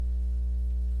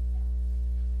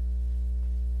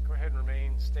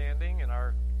standing, and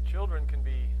our children can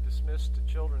be dismissed to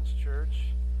Children's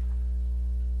Church.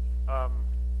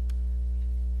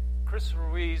 Chris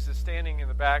Ruiz is standing in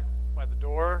the back by the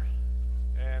door,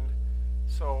 and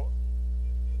so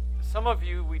some of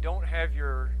you, we don't have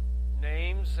your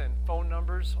names and phone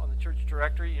numbers on the church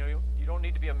directory. You don't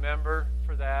need to be a member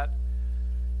for that,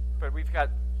 but we've got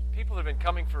people that have been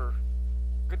coming for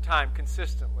a good time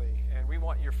consistently, and we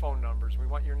want your phone numbers. We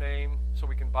want your name so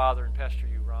we can bother and pester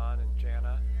you, Ron and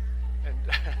Jana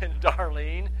and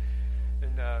Darlene.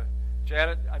 And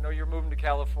Janet, I know you're moving to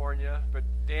California, but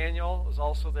Daniel is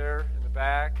also there in the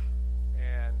back.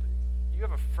 And you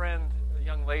have a friend, a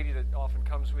young lady that often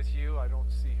comes with you. I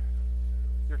don't see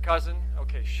her. Your cousin?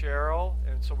 Okay, Cheryl.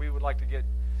 And so we would like to get,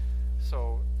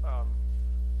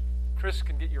 Chris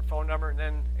can get your phone number, and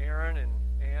then Aaron and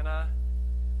Anna.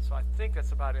 So I think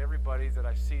that's about everybody that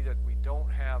I see that we don't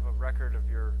have a record of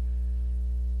your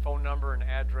phone number and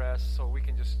address, so we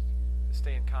can just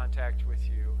stay in contact with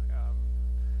you.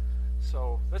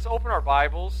 So let's open our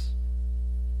Bibles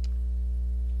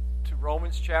to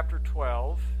Romans chapter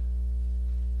 12.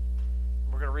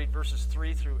 We're going to read verses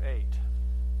 3 through 8.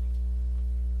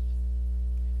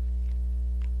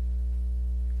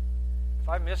 If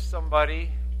I miss somebody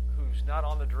who's not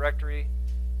on the directory,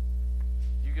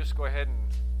 you just go ahead and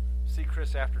see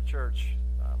Chris after church.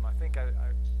 I think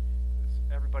it's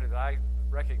everybody that I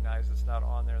recognize that's not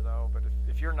on there, though. But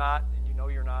if you're not, and you know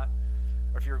you're not,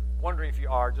 or if you're wondering if you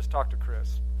are, just talk to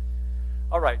Chris.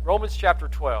 All right, Romans chapter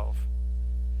 12,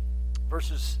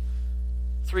 verses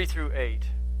 3 through 8.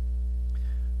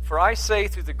 For I say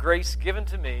through the grace given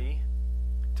to me,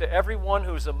 to everyone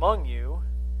who is among you,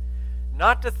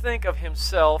 not to think of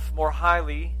himself more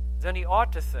highly than he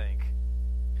ought to think,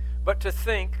 but to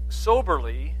think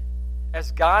soberly,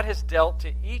 as God has dealt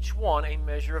to each one a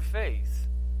measure of faith.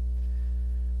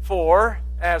 For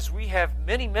as we have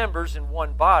many members in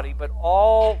one body, but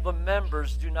all the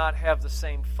members do not have the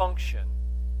same function,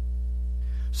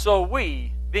 so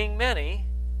we, being many,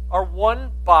 are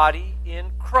one body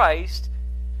in Christ,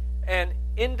 and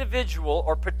individual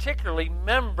or particularly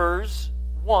members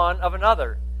one of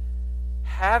another,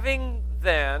 having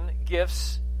then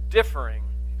gifts differing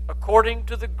according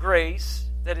to the grace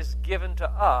that is given to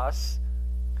us.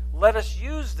 Let us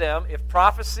use them. If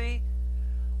prophecy,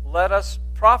 let us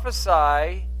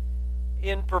prophesy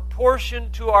in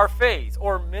proportion to our faith.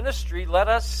 Or ministry, let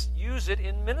us use it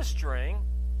in ministering.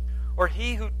 Or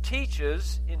he who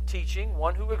teaches in teaching,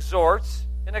 one who exhorts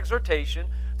in exhortation,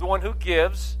 the one who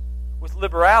gives with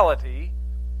liberality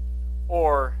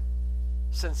or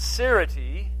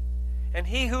sincerity, and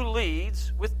he who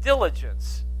leads with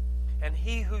diligence, and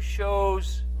he who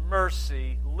shows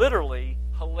mercy, literally,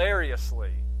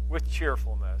 hilariously, with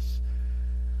cheerfulness.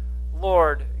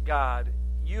 Lord God,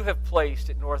 you have placed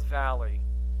at North Valley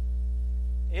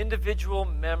individual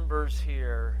members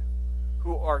here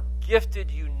who are gifted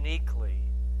uniquely.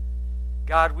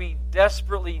 God, we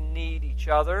desperately need each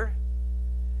other.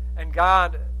 And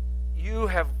God, you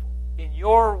have, in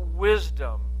your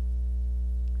wisdom,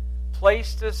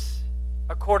 placed us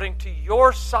according to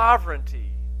your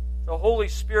sovereignty. The Holy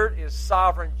Spirit is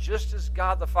sovereign just as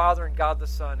God the Father and God the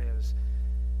Son is.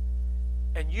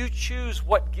 And you choose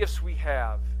what gifts we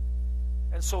have.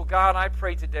 And so, God, I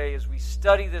pray today as we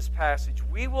study this passage,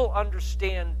 we will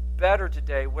understand better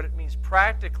today what it means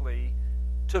practically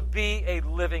to be a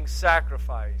living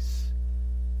sacrifice.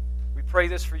 We pray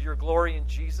this for your glory in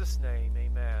Jesus' name.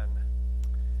 Amen.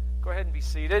 Go ahead and be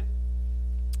seated.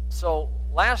 So,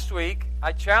 last week,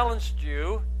 I challenged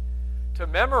you to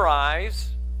memorize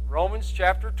Romans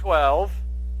chapter 12,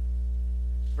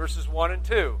 verses 1 and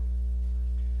 2.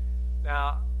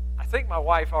 Now, I think my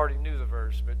wife already knew the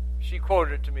verse, but she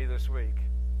quoted it to me this week.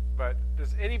 But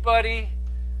does anybody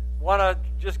want to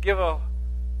just give a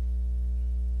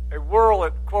whirl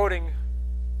at quoting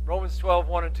Romans 12,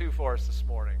 1 and 2 for us this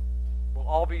morning? We'll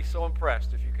all be so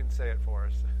impressed if you can say it for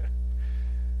us.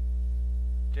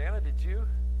 Jana, did you?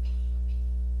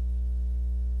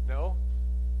 No?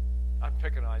 I'm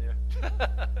picking on you.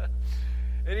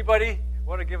 Anybody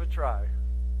want to give a try?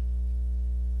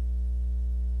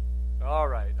 All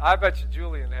right. I bet you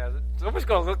Julian has it. Somebody's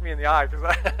going to look me in the eye.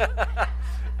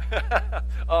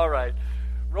 All right.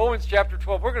 Romans chapter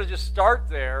 12. We're going to just start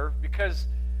there because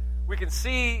we can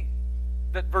see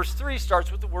that verse 3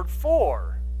 starts with the word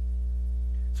for.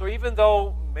 So even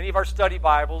though many of our study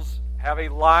Bibles have a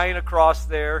line across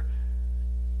there,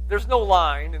 there's no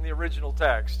line in the original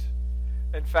text.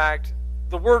 In fact,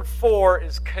 the word for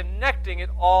is connecting it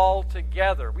all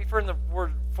together. We find the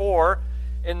word for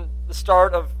in the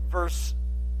start of verse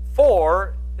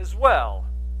 4 as well,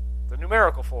 the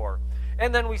numerical 4.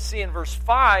 And then we see in verse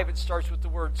 5, it starts with the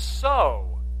word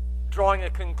so, drawing a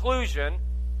conclusion.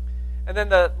 And then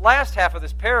the last half of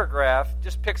this paragraph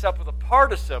just picks up with a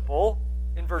participle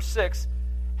in verse 6,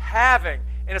 having.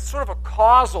 And it's sort of a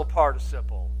causal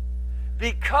participle.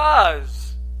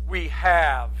 Because we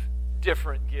have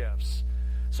different gifts.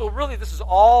 So really, this is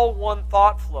all one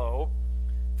thought flow,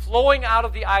 flowing out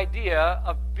of the idea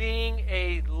of being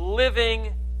a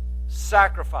living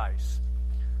sacrifice.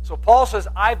 So Paul says,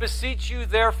 I beseech you,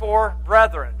 therefore,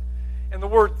 brethren. And the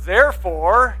word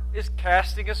therefore is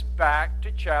casting us back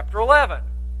to chapter 11.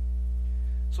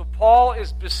 So Paul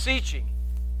is beseeching.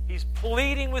 He's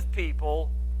pleading with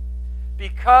people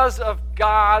because of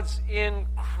God's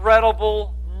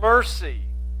incredible mercy.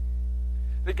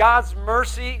 That God's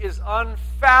mercy is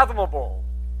unfathomable.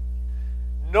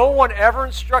 No one ever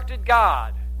instructed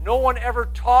God. No one ever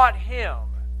taught Him.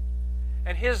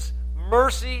 And His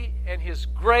mercy and His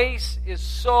grace is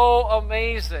so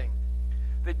amazing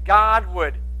that God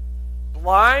would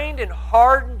blind and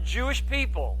harden Jewish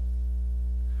people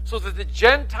so that the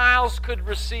Gentiles could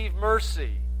receive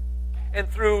mercy.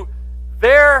 And through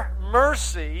their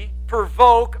mercy,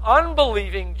 provoke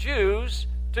unbelieving Jews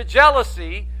to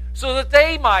jealousy so that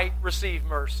they might receive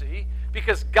mercy,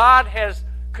 because God has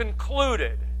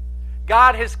concluded,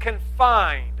 God has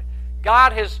confined,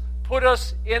 God has put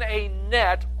us in a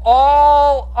net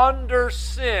all under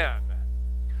sin,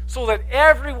 so that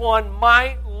everyone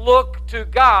might look to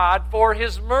God for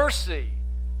His mercy.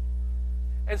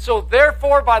 And so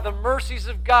therefore, by the mercies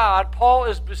of God, Paul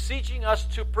is beseeching us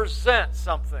to present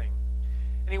something.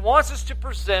 And he wants us to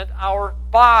present our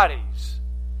bodies.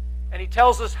 And he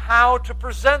tells us how to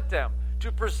present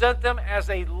them as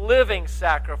a living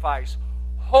sacrifice,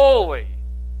 holy,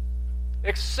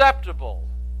 acceptable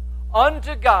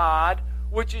unto God,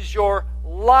 which is your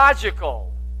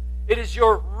logical, it is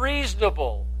your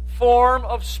reasonable form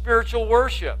of spiritual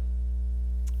worship.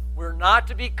 We're not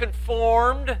to be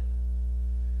conformed,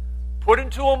 put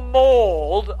into a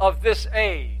mold of this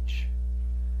age.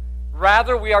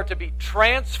 Rather, we are to be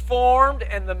transformed,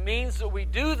 and the means that we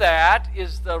do that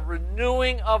is the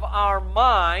renewing of our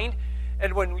mind.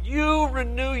 And when you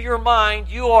renew your mind,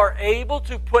 you are able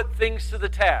to put things to the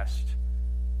test.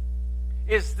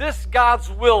 Is this God's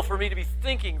will for me to be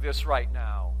thinking this right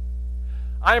now?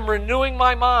 I'm renewing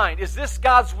my mind. Is this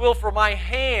God's will for my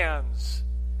hands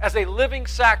as a living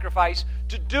sacrifice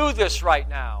to do this right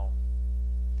now?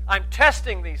 I'm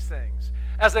testing these things.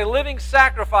 As a living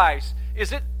sacrifice,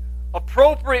 is it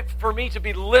appropriate for me to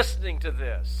be listening to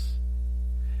this?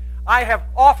 I have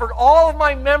offered all of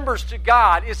my members to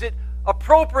God. Is it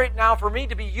appropriate now for me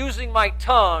to be using my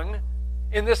tongue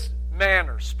in this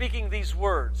manner, speaking these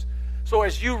words? So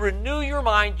as you renew your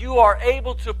mind, you are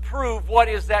able to prove what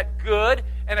is that good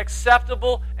and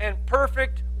acceptable and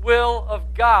perfect will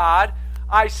of God.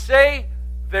 I say,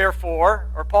 therefore,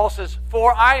 or Paul says,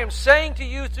 for I am saying to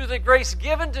you through the grace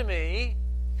given to me,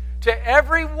 to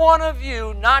every one of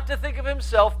you not to think of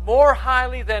himself more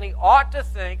highly than he ought to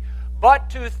think, but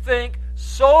to think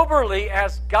soberly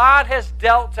as God has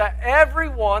dealt to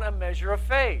everyone a measure of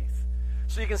faith.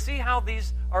 So you can see how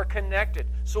these are connected.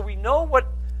 So we know what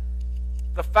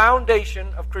the foundation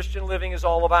of Christian living is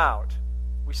all about.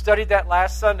 We studied that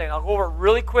last Sunday, and I'll go over it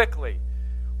really quickly.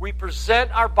 We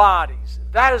present our bodies.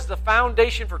 That is the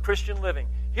foundation for Christian living.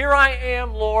 Here I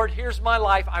am, Lord. Here's my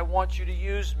life. I want you to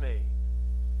use me.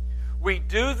 We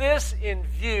do this in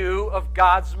view of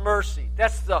God's mercy.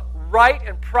 That's the right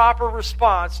and proper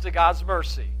response to God's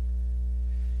mercy.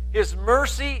 His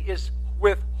mercy is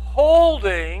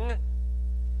withholding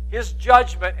His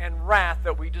judgment and wrath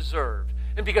that we deserved.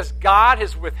 And because God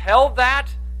has withheld that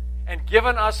and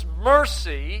given us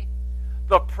mercy,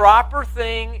 the proper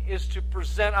thing is to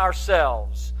present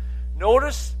ourselves.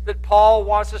 Notice that Paul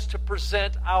wants us to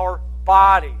present our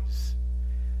bodies.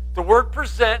 The word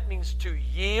present means to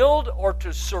yield or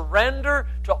to surrender,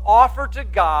 to offer to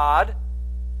God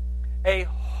a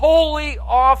holy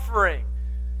offering.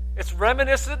 It's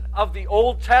reminiscent of the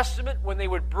Old Testament when they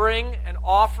would bring an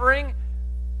offering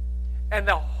and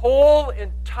the whole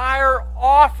entire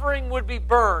offering would be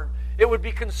burned. It would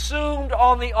be consumed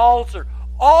on the altar.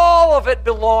 All of it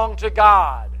belonged to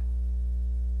God.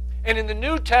 And in the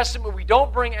New Testament, we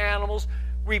don't bring animals,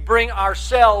 we bring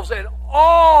ourselves, and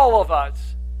all of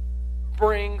us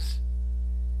brings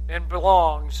and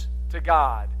belongs to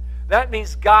God. That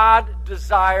means God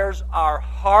desires our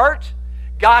heart,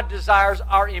 God desires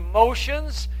our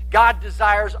emotions, God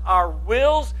desires our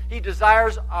wills, He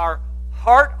desires our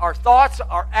heart, our thoughts,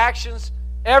 our actions,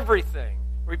 everything.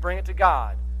 We bring it to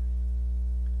God.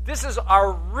 This is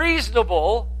our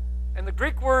reasonable, and the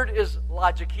Greek word is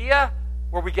logikia,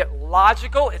 where we get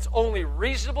logical. It's only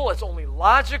reasonable, it's only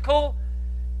logical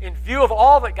in view of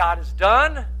all that God has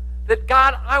done, that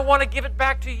God, I want to give it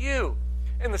back to you.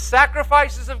 And the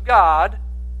sacrifices of God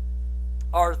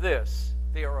are this.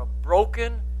 They are a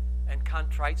broken and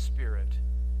contrite spirit.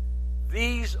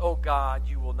 These, O God,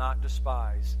 you will not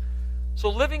despise. So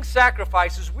living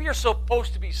sacrifices, we are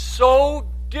supposed to be so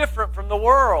different from the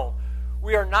world.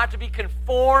 We are not to be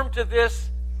conformed to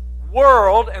this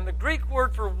world, and the Greek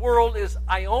word for world is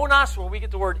ionos, where we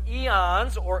get the word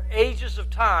eons, or ages of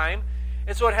time,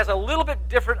 and so it has a little bit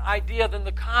different idea than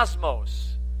the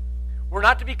cosmos. We're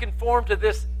not to be conformed to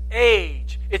this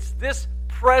age. It's this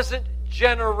present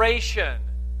generation.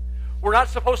 We're not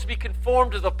supposed to be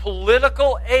conformed to the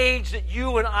political age that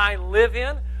you and I live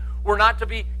in. We're not to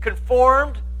be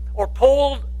conformed or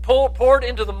poured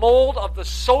into the mold of the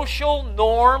social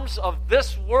norms of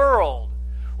this world.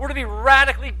 We're to be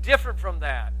radically different from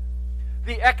that.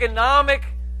 The economic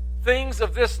things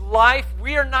of this life,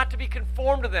 we are not to be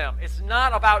conformed to them. It's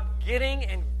not about getting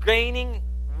and gaining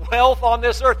wealth on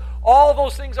this earth. All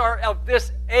those things are of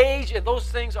this age, and those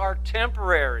things are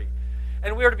temporary.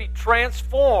 And we are to be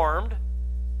transformed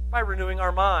by renewing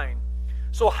our mind.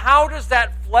 So how does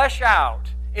that flesh out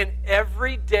in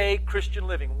everyday Christian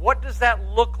living? What does that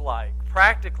look like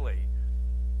practically?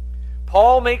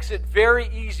 Paul makes it very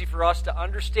easy for us to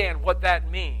understand what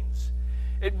that means.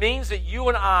 It means that you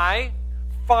and I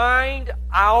find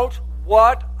out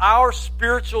what our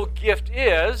spiritual gift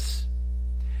is,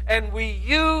 and we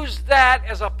use that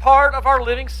as a part of our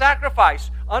living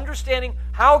sacrifice, understanding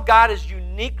how God has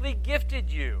uniquely gifted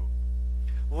you.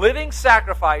 Living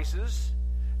sacrifices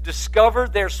discover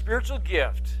their spiritual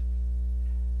gift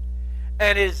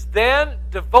and is then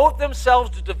devote themselves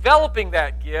to developing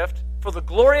that gift for the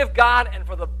glory of God and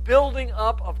for the building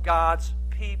up of God's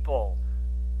people.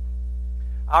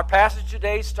 Our passage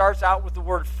today starts out with the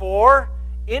word for,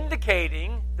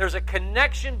 indicating there's a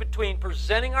connection between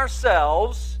presenting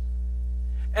ourselves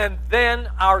and then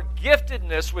our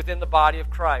giftedness within the body of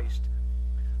Christ.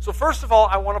 So first of all,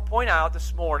 I want to point out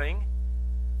this morning,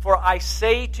 for I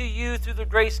say to you through the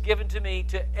grace given to me,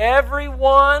 to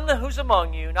everyone who's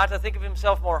among you, not to think of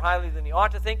himself more highly than he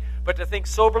ought to think, but to think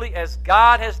soberly as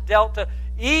God has dealt to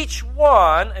each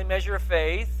one a measure of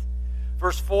faith.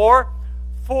 Verse 4,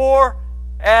 for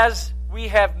as we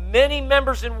have many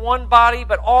members in one body,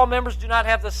 but all members do not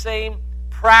have the same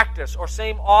practice or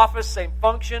same office, same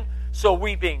function, so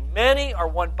we being many are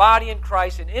one body in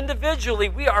Christ, and individually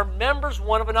we are members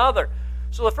one of another.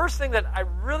 So the first thing that I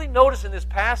really notice in this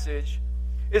passage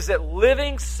is that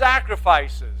living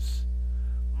sacrifices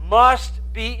must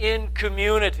be in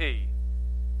community.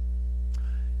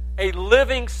 A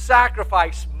living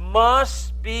sacrifice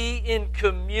must be in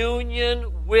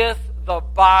communion with the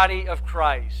body of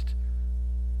Christ.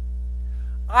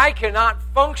 I cannot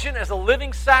function as a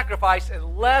living sacrifice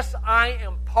unless I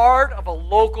am part of a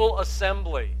local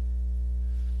assembly.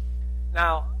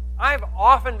 Now, I've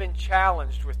often been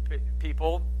challenged with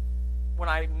people when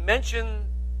I mention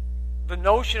the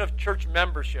notion of church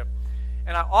membership.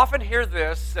 And I often hear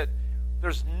this, that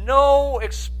there's no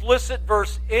explicit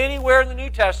verse anywhere in the New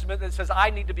Testament that says I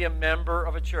need to be a member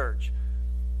of a church.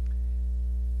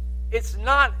 It's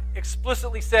not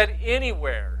explicitly said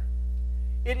anywhere.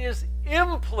 It is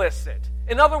implicit.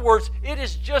 In other words, it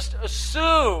is just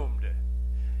assumed.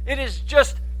 It is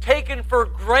just taken for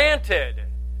granted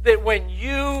that when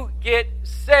you get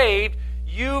saved,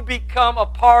 you become a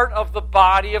part of the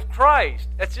body of Christ.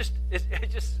 It's just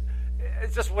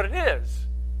what it is.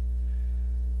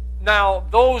 Now,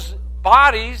 those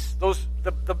bodies, the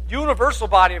universal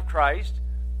body of Christ,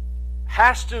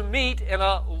 has to meet in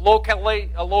a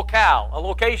location,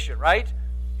 right?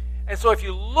 And so if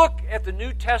you look at the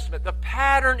New Testament, the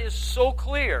pattern is so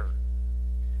clear.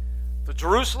 The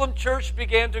Jerusalem church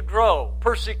began to grow.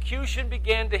 Persecution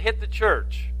began to hit the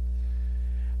church.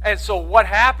 And so what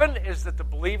happened is that the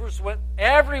believers went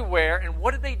everywhere, and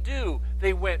what did they do?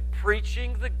 They went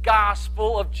preaching the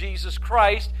gospel of Jesus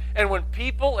Christ, and when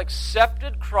people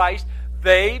accepted Christ,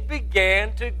 they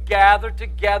began to gather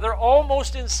together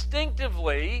almost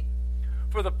instinctively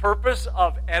for the purpose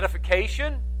of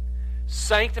edification,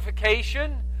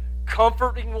 sanctification,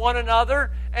 comforting one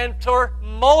another, and for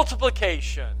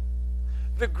multiplication.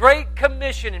 The Great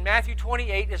Commission in Matthew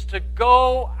 28 is to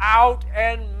go out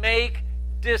and make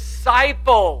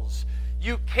disciples.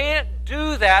 You can't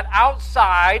do that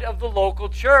outside of the local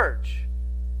church.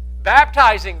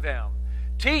 Baptizing them,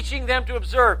 teaching them to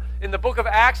observe. In the book of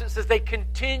Acts it says they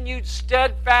continued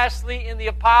steadfastly in the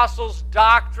apostles'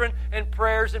 doctrine and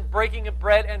prayers and breaking of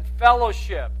bread and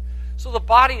fellowship. So the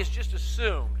body is just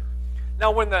assumed.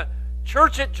 Now when the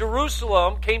church at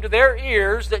Jerusalem came to their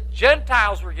ears that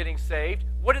Gentiles were getting saved,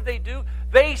 what did they do?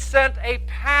 They sent a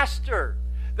pastor.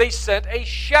 They sent a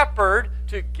shepherd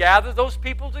to gather those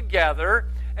people together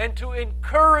and to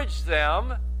encourage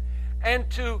them and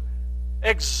to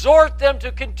exhort them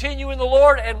to continue in the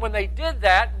Lord. And when they did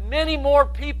that, many more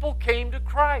people came to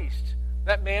Christ.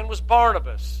 That man was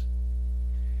Barnabas.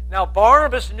 Now,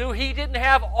 Barnabas knew he didn't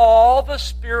have all the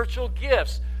spiritual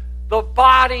gifts. The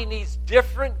body needs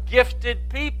different gifted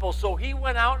people. So he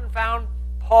went out and found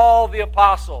Paul the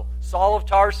Apostle, Saul of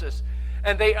Tarsus.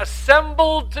 And they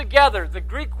assembled together. The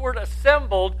Greek word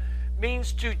assembled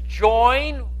means to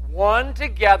join one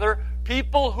together,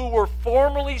 people who were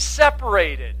formerly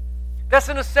separated. That's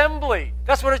an assembly.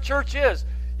 That's what a church is.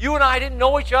 You and I didn't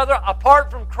know each other apart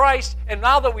from Christ, and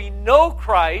now that we know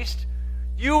Christ,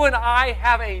 you and I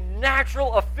have a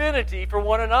natural affinity for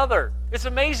one another. It's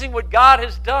amazing what God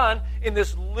has done in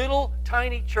this little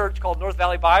tiny church called North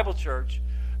Valley Bible Church.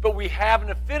 But we have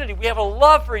an affinity. We have a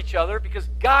love for each other because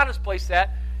God has placed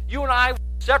that. You and I,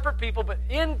 separate people, but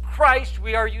in Christ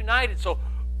we are united. So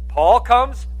Paul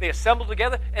comes, they assemble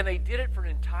together, and they did it for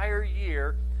an entire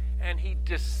year, and he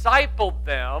discipled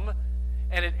them.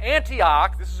 And at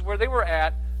Antioch, this is where they were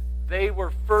at, they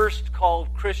were first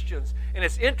called Christians. And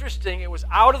it's interesting, it was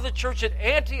out of the church at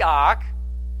Antioch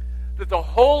that the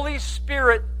Holy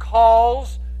Spirit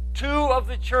calls two of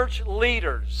the church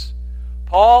leaders,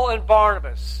 Paul and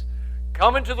Barnabas.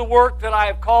 Come into the work that I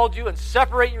have called you and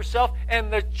separate yourself.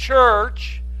 And the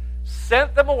church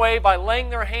sent them away by laying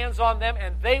their hands on them,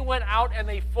 and they went out and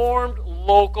they formed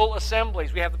local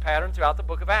assemblies. We have the pattern throughout the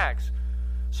book of Acts.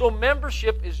 So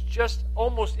membership is just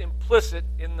almost implicit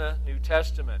in the New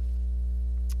Testament.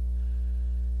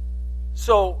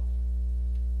 So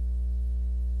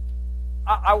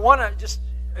I want to just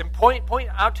point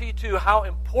out to you too how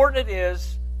important it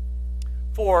is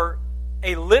for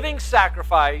a living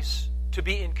sacrifice to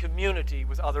be in community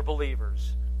with other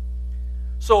believers.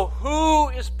 So who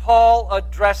is Paul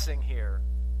addressing here?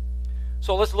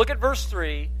 So let's look at verse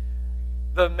 3.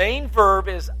 The main verb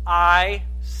is I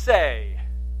say.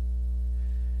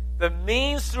 The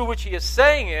means through which he is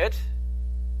saying it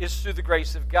is through the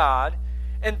grace of God.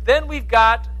 And then we've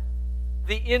got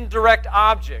the indirect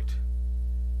object.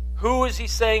 Who is he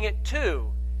saying it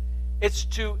to? It's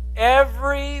to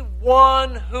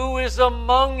everyone who is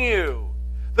among you.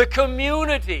 The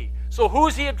community. So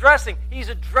who's he addressing? He's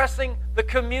addressing the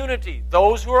community,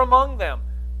 those who are among them.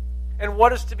 And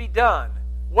what is to be done?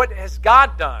 What has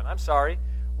God done?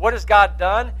 What has God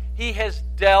done? He has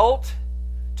dealt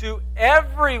to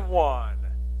everyone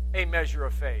a measure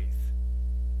of faith.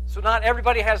 So not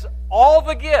everybody has all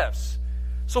the gifts.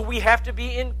 So we have to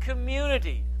be in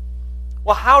community.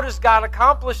 Well, how does God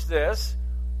accomplish this?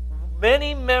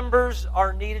 Many members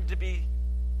are needed to be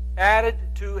added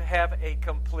to have a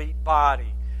complete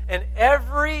body. And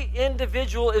every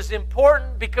individual is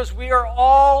important because we are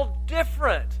all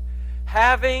different,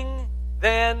 having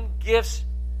then gifts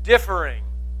differing.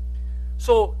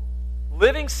 So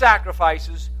living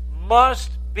sacrifices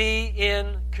must be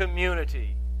in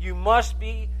community. You must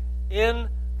be in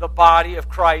the body of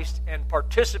Christ and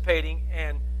participating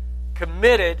and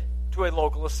committed to a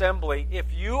local assembly if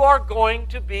you are going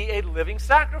to be a living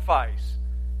sacrifice.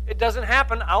 It doesn't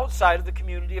happen outside of the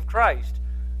community of Christ.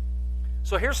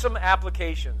 So here's some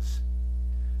applications.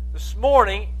 This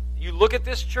morning, you look at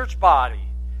this church body.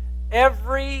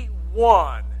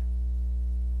 Everyone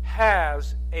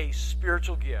has a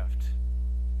spiritual gift.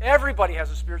 Everybody has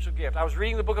a spiritual gift. I was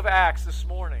reading the book of Acts this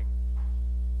morning.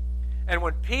 And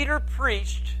when Peter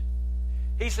preached,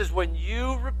 he says, when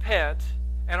you repent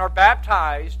and are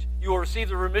baptized, you will receive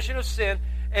the remission of sin,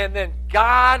 and then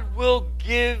God will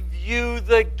give you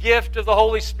the gift of the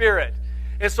Holy Spirit.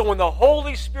 And so when the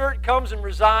Holy Spirit comes and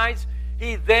resides,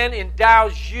 He then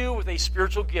endows you with a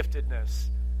spiritual giftedness.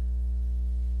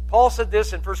 Paul said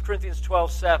this in 1 Corinthians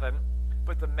 12:7,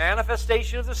 but the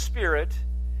manifestation of the Spirit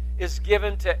is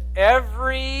given to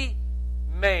every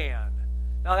man.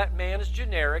 Now that man is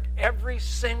generic, every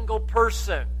single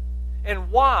person.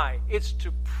 And why? It's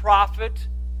to profit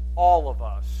all of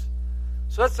us.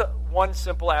 So that's one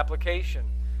simple application.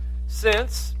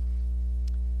 Since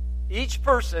each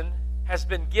person has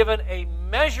been given a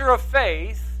measure of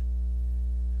faith,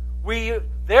 we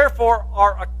therefore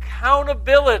are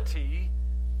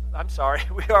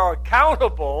we are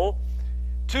accountable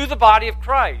to the body of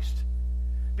Christ.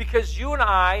 Because you and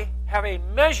I have a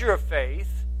measure of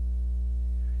faith,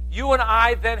 you and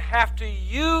I then have to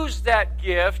use that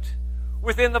gift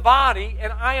within the body,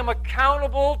 and I am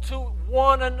accountable to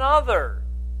one another.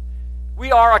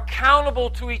 We are accountable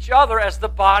to each other as the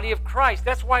body of Christ.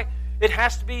 That's why It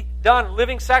has to be done.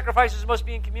 Living sacrifices must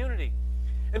be in community.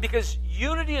 And because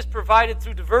unity is provided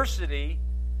through diversity,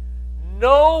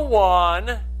 no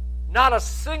one, not a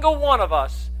single one of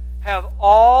us, have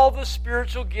all the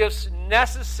spiritual gifts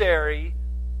necessary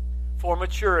for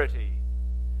maturity.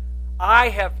 I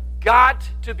have got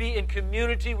to be in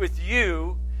community with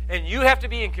you, and you have to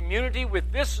be in community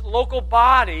with this local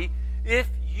body if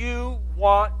you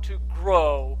want to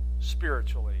grow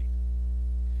spiritually.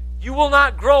 You will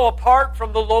not grow apart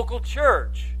from the local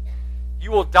church.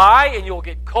 You will die and you'll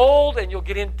get cold and you'll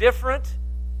get indifferent.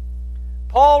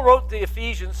 Paul wrote the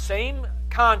Ephesians, same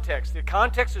context, the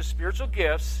context of spiritual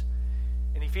gifts,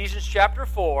 in Ephesians chapter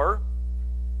 4,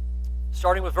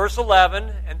 starting with verse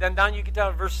 11, and then down you get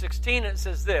down to verse 16, and it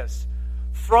says this,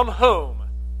 from whom,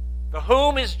 the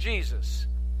whom is Jesus,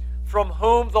 from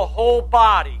whom the whole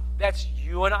body, that's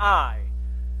you and I,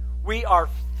 we are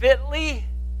fitly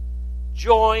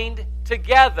joined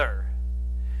together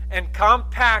and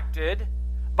compacted,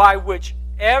 by which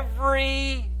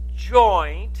every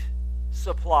joint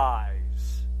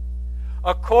supplies,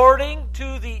 according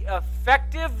to the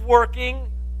effective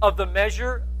working of the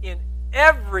measure in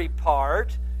every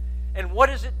part. And what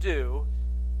does it do?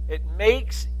 It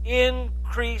makes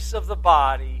increase of the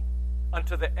body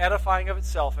unto the edifying of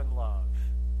itself in love.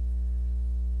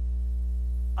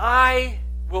 I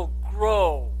will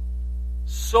grow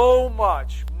so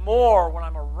much more when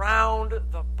I'm around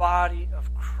the body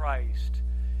of Christ.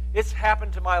 It's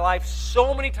happened to my life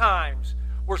so many times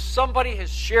where somebody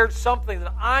has shared something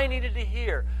that I needed to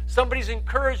hear. Somebody's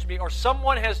encouraged me, or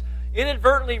someone has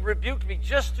inadvertently rebuked me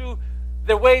just through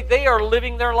the way they are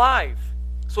living their life.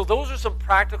 So those are some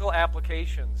practical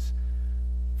applications.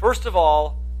 First of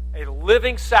all, a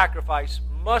living sacrifice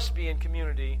must be in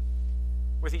community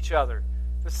with each other.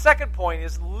 The second point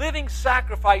is living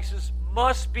sacrifices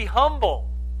must be humble.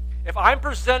 If I'm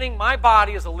presenting my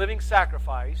body as a living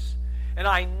sacrifice, and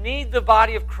I need the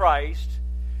body of Christ,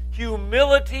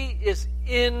 humility is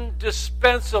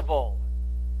indispensable.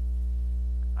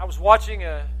 I was watching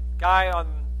a guy on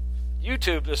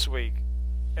YouTube this week,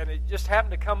 and it just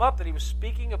happened to come up that he was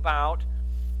speaking about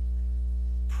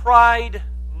Pride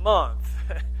Month.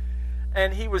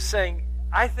 And he was saying,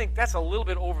 I think that's a little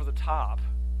bit over the top.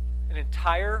 An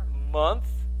entire month.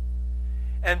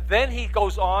 And then he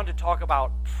goes on to talk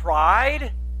about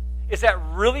pride. Is that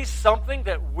really something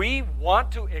that we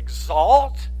want to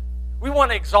exalt? We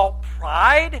want to exalt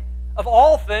pride of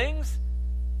all things,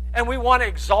 and we want to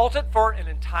exalt it for an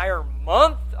entire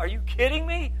month? Are you kidding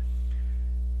me?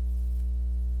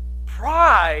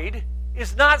 Pride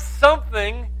is not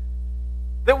something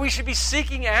that we should be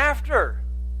seeking after.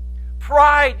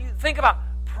 Pride, think about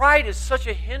pride is such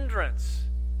a hindrance.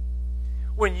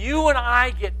 When you and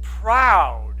I get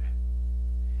proud,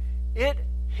 it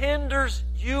hinders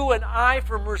you and I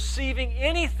from receiving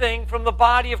anything from the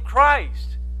body of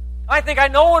Christ. I think I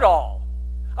know it all.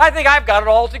 I think I've got it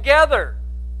all together.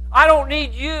 I don't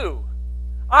need you.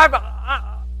 I'm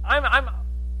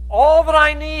all that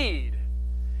I need.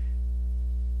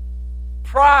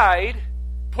 Pride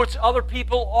puts other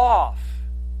people off.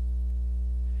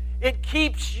 It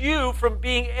keeps you from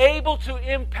being able to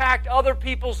impact other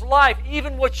people's life.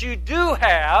 Even what you do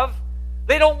have,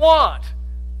 they don't want,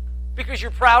 because you're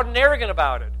proud and arrogant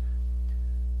about it.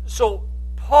 So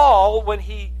Paul, when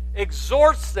he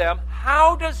exhorts them,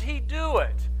 how does he do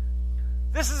it?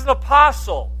 This is an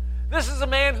apostle. This is a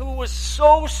man who was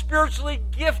so spiritually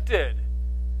gifted.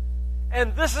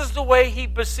 And this is the way he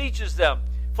beseeches them.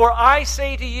 For I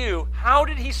say to you, how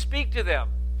did he speak to them?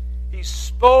 He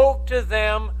spoke to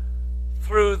them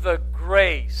through the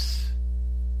grace.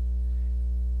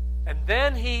 And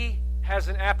then he has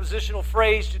an appositional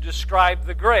phrase to describe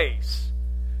the grace.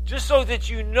 Just so that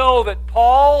you know that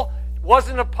Paul was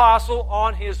an apostle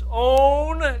on his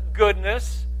own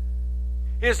goodness,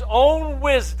 his own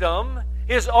wisdom,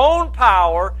 his own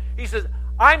power. He says,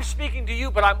 I'm speaking to you,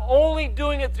 but I'm only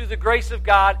doing it through the grace of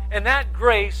God, and that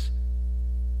grace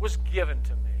was given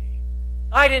to me.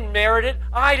 I didn't merit it.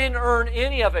 I didn't earn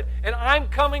any of it. And I'm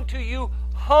coming to you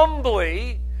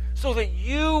humbly so that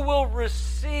you will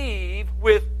receive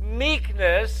with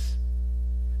meekness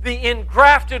the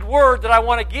engrafted word that I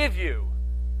want to give you.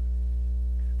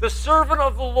 The servant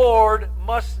of the Lord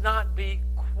must not be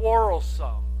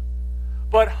quarrelsome,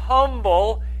 but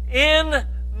humble in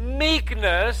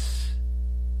meekness,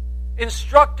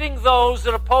 instructing those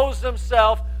that oppose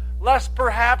themselves, lest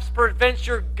perhaps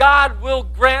peradventure God will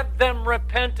grant them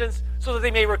repentance, so that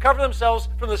they may recover themselves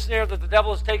from the snare that the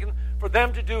devil has taken for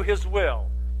them to do his will.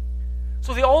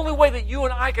 So the only way that you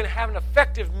and I can have an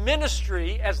effective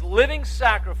ministry as living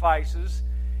sacrifices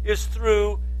is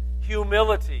through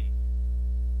humility.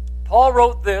 Paul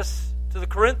wrote this to the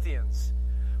Corinthians,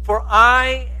 "For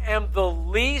I am the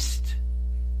least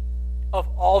of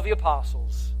all the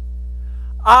apostles.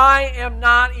 I am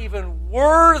not even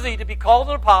worthy to be called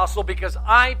an apostle because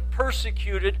I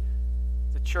persecuted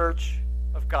the church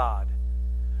of God.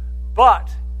 But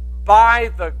by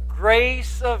the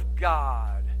grace of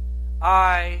God,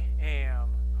 I am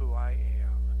who I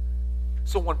am."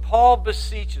 So when Paul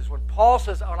beseeches, when Paul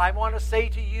says, "What I want to say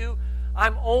to you,"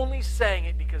 I'm only saying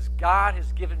it because God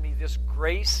has given me this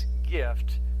grace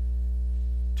gift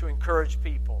to encourage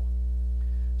people.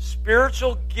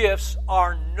 Spiritual gifts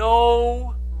are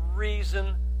no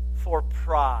reason for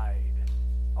pride,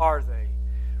 are they?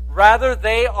 Rather,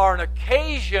 they are an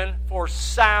occasion for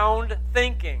sound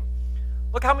thinking.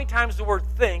 Look how many times the word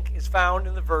think is found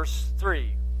in the verse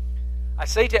 3. "I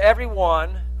say to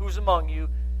everyone who's among you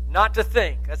not to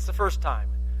think," that's the first time,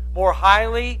 "more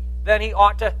highly than he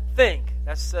ought to think,"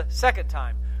 that's the second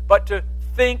time, "but to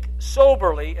think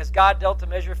soberly as God dealt to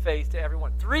measure faith to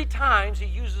everyone." 3 times he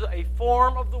uses a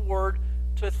form of the word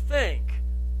to think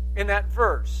in that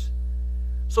verse.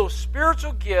 So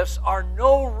spiritual gifts are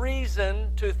no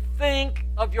reason to think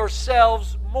of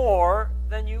yourselves more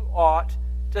than you ought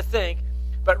to think,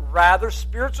 but rather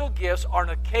spiritual gifts are an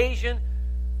occasion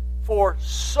for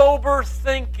sober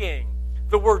thinking.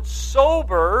 The word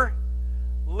sober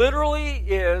literally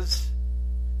is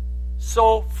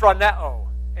sophroneo,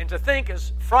 and to think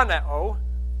is phroneo,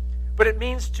 but it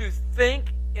means to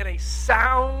think in a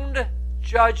sound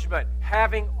judgment,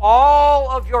 having all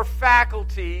of your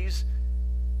faculties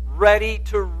ready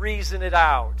to reason it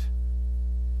out.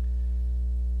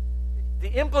 The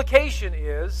implication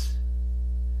is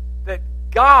that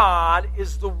God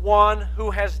is the one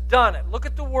who has done it. Look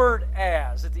at the word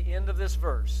 "as" at the end of this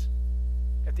verse.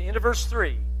 At the end of verse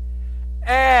 3.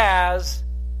 "As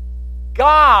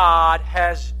God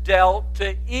has dealt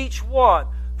to each one."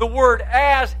 The word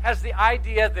 "as" has the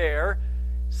idea there,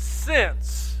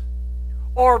 since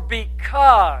or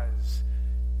because.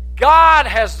 God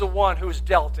has the one who's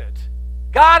dealt it.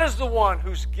 God is the one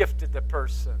who's gifted the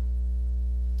person.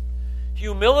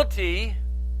 Humility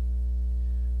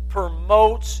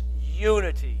promotes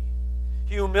unity.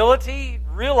 Humility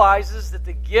realizes that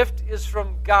the gift is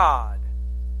from God,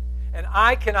 and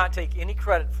I cannot take any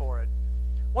credit for it.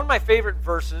 One of my favorite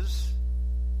verses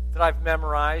that I've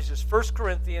memorized is 1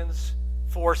 Corinthians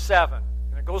 4:7.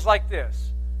 And it goes like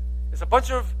this. It's a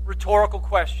bunch of rhetorical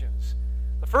questions.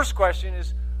 The first question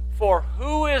is, "For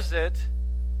who is it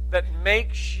that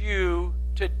makes you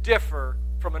to differ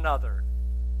from another?"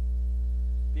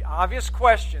 The obvious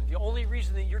question, the only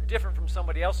reason that you're different from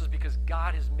somebody else is because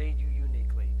God has made you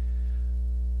uniquely.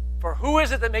 For who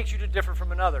is it that makes you to differ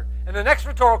from another? And the next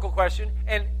rhetorical question,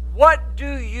 "And what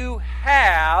do you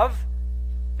have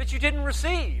that you didn't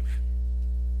receive?"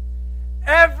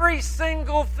 Every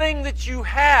single thing that you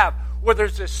have, whether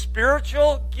it's a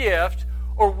spiritual gift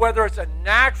or whether it's a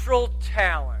natural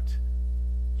talent,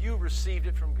 you received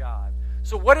it from God.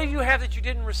 So what do you have that you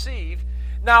didn't receive?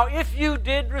 Now, if you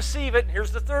did receive it, and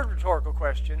here's the third rhetorical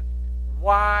question,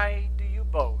 why do you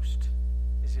boast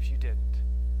as if you didn't?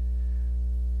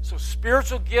 So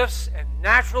spiritual gifts and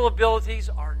natural abilities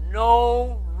are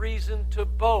no reason to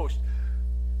boast.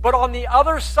 But on the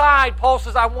other side, Paul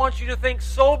says, I want you to think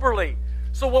soberly.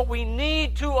 So what we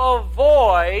need to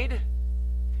avoid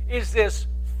is this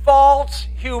false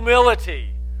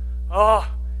humility. Oh,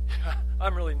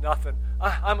 I'm really nothing.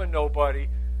 I'm a nobody.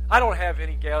 I don't have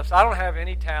any gifts. I don't have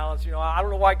any talents. I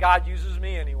don't know why God uses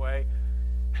me anyway.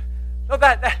 No,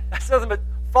 that's nothing but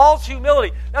false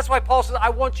humility. That's why Paul says,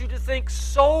 I want you to think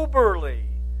soberly.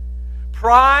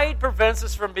 Pride prevents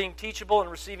us from being teachable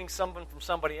and receiving something from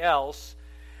somebody else.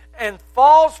 And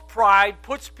false pride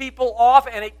puts people off,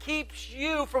 and it keeps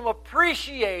you from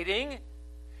appreciating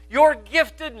your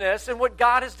giftedness and what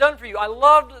God has done for you. I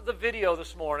loved the video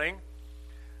this morning.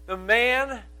 The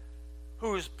man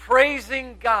who's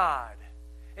praising God.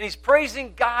 And he's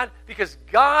praising God because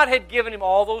God had given him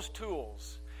all those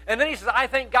tools. And then he says, I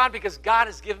thank God because God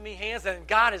has given me hands and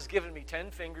God has given me 10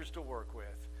 fingers to work with.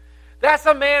 That's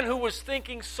a man who was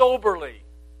thinking soberly.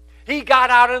 He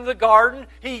got out in the garden,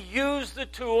 he used the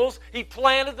tools, he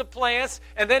planted the plants,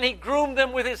 and then he groomed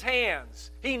them with his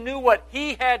hands. He knew what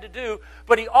he had to do,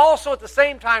 but he also at the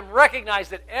same time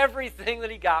recognized that everything that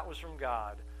he got was from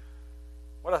God.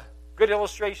 What a good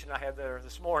illustration I had there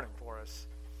this morning for us.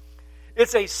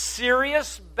 It's a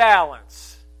serious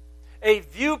balance, a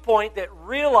viewpoint that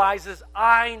realizes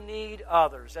I need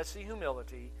others. That's the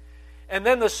humility. And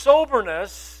then the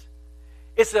soberness,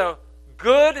 it's a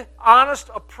good, honest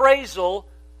appraisal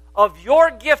of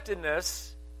your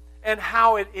giftedness and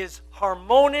how it is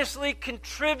harmoniously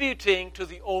contributing to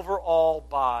the overall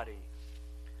body.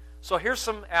 So here's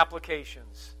some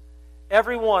applications.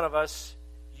 Every one of us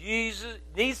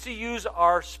needs to use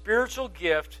our spiritual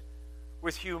gift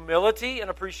with humility and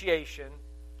appreciation.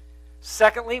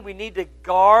 Secondly, we need to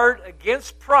guard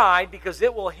against pride because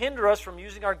it will hinder us from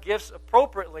using our gifts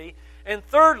appropriately. And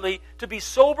thirdly, to be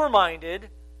sober-minded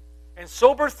and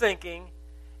sober-thinking.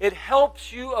 It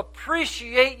helps you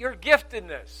appreciate your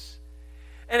giftedness.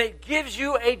 And it gives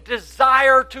you a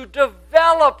desire to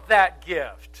develop that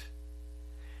gift.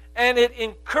 And it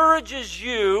encourages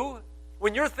you,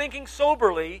 when you're thinking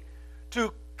soberly,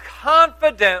 to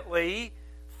confidently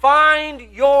find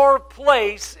your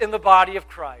place in the body of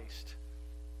Christ.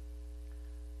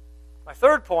 My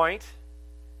third point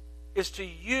is to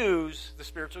use the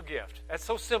spiritual gift. That's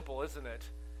so simple, isn't it?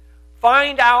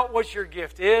 Find out what your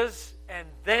gift is, and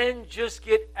then just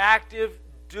get active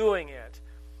doing it.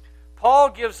 Paul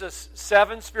gives us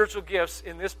 7 spiritual gifts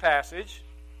in this passage.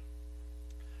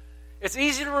 It's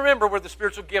easy to remember where the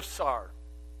spiritual gifts are.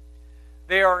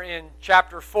 They are in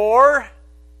chapter 4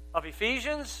 of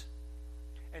Ephesians,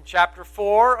 and chapter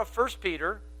 4 of 1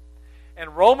 Peter,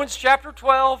 and Romans chapter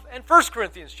 12, and 1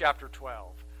 Corinthians chapter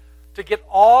 12, to get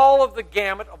all of the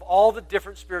gamut of all the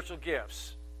different spiritual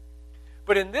gifts.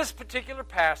 But in this particular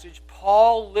passage,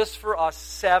 Paul lists for us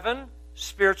 7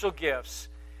 spiritual gifts.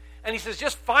 And he says,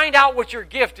 just find out what your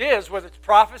gift is, whether it's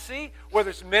prophecy,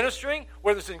 whether it's ministering,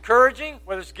 whether it's encouraging,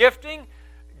 whether it's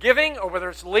giving, or whether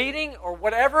it's leading, or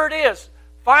whatever it is.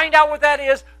 Find out what that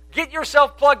is, get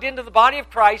yourself plugged into the body of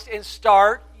Christ, and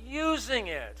start using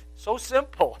it. So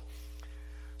simple.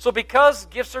 So because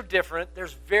gifts are different,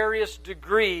 there's various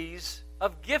degrees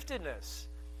of giftedness.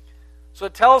 So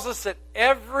it tells us that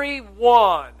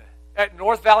everyone at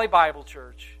North Valley Bible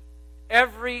Church,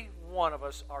 every one of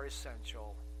us are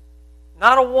essential.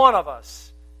 Not a one of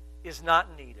us is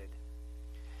not needed.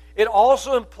 It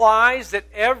also implies that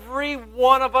every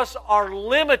one of us are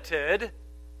limited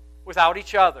without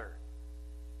each other.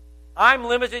 I'm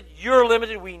limited, you're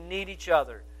limited, we need each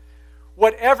other.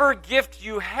 Whatever gift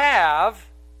you have,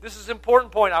 this is an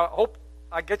important point, I hope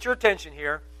I get your attention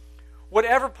here.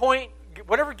 Whatever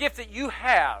gift that you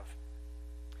have,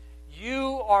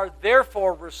 you are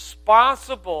therefore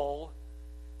responsible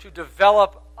to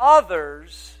develop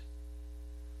others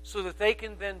so that they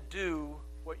can then do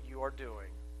what you are doing.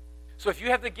 So if you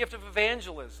have the gift of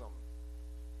evangelism,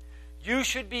 you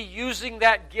should be using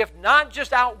that gift not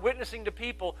just out witnessing to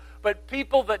people, but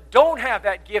people that don't have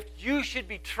that gift, you should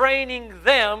be training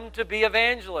them to be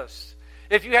evangelists.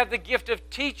 If you have the gift of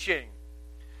teaching,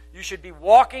 you should be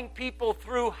walking people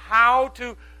through how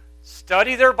to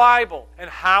study their Bible and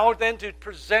how then to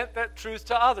present that truth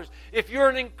to others. If you're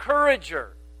an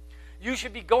encourager, you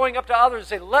should be going up to others and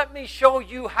say, let me show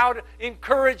you how to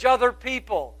encourage other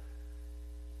people.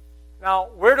 Now,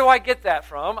 where do I get that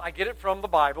from? I get it from the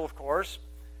Bible, of course.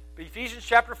 But Ephesians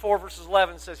chapter 4, verses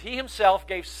 11 says, He himself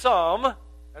gave some,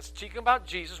 that's speaking about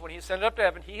Jesus, when He ascended up to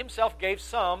heaven, He himself gave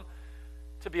some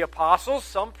to be apostles,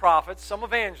 some prophets, some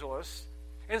evangelists,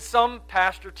 and some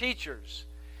pastor teachers.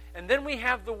 And then we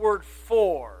have the word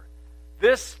for.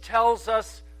 This tells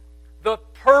us the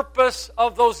purpose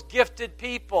of those gifted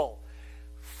people.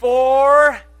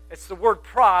 For, it's the word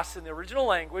pros in the original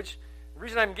language. The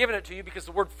reason I'm giving it to you because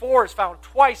the word for is found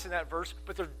twice in that verse,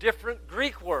 but they're different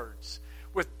Greek words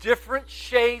with different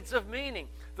shades of meaning.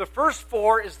 The first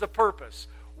for is the purpose.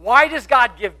 Why does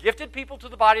God give gifted people to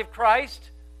the body of Christ?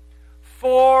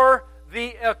 For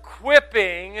the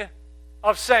equipping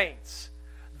of saints.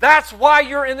 That's why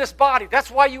you're in this body.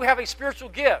 That's why you have a spiritual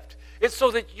gift. It's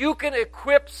so that you can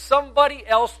equip somebody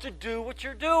else to do what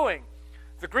you're doing.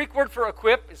 The Greek word for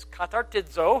equip is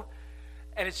katartizo,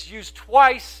 and it's used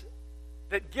twice.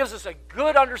 That gives us a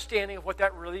good understanding of what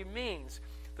that really means.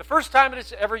 The first time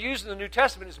it's ever used in the New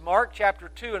Testament is Mark chapter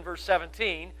 2 and verse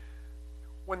 17,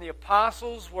 when the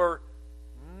apostles were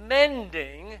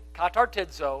mending,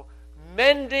 katartizo,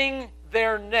 mending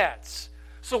their nets.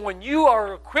 So when you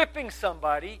are equipping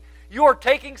somebody, you are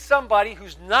taking somebody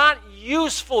who's not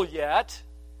useful yet,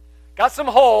 got some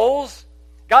holes,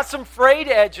 got some frayed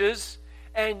edges,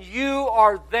 and you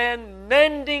are then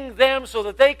mending them so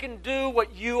that they can do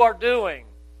what you are doing.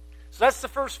 So that's the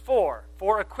first for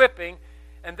equipping.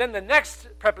 And then the next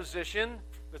preposition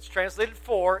that's translated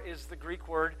for is the Greek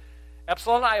word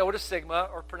epsilon iota sigma,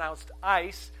 or pronounced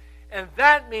ice. And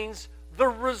that means the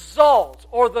result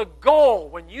or the goal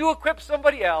when you equip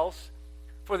somebody else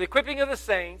for the equipping of the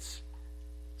saints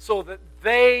so that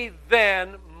they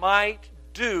then might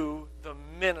do the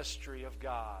ministry of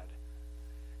God.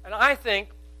 And I think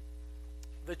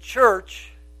the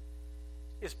church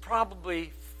is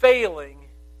probably failing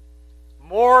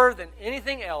more than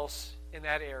anything else in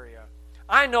that area.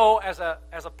 I know as a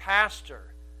pastor,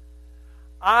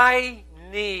 I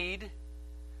need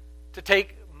to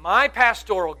take my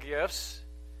pastoral gifts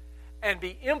and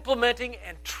be implementing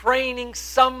and training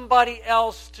somebody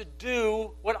else to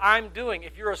do what I'm doing.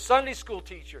 If you're a Sunday school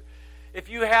teacher, if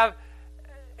you have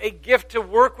a gift to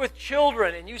work with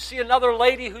children and you see another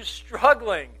lady who's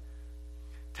struggling,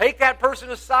 take that person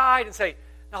aside and say,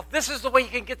 now this is the way you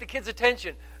can get the kids'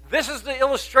 attention. This is the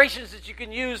illustrations that you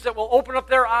can use that will open up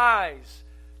their eyes.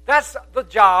 That's the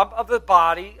job of the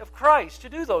body of Christ, to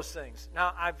do those things.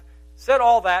 Now, I've said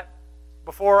all that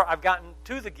before I've gotten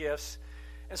to the gifts.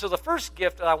 And so the first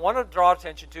gift that I want to draw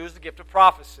attention to is the gift of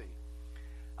prophecy.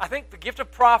 I think the gift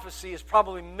of prophecy is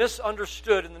probably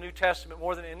misunderstood in the New Testament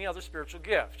more than any other spiritual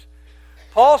gift.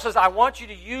 Paul says, I want you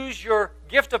to use your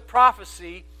gift of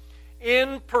prophecy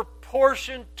in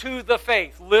proportion to the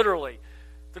faith, literally.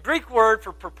 The Greek word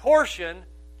for proportion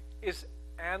is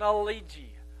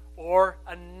analogy or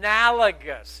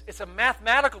analogous. It's a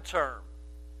mathematical term.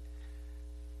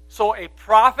 So a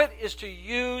prophet is to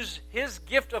use his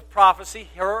gift of prophecy,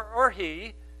 her or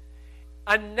he,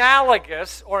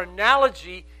 analogous or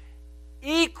analogy,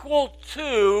 equal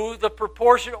to the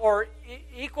proportion or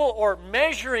equal or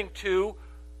measuring to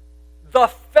the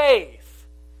faith.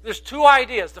 There's two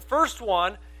ideas. The first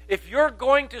one, if you're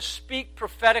going to speak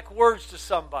prophetic words to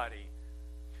somebody,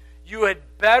 you had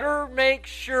better make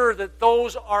sure that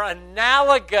those are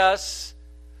analogous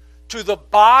to the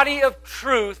body of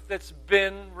truth that's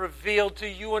been revealed to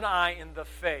you and I in the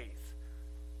faith.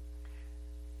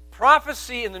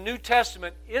 Prophecy in the New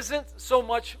Testament isn't so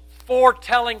much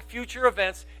foretelling future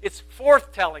events, it's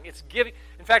forthtelling, it's giving.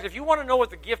 In fact, if you want to know what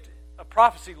the gift of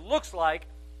prophecy looks like,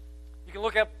 you can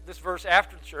look up this verse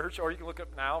after the church, or you can look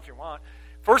up now if you want.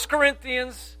 1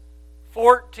 Corinthians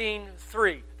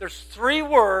 14:3. There's three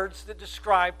words that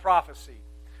describe prophecy.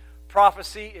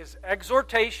 Prophecy is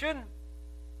exhortation,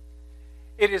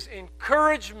 it is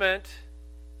encouragement,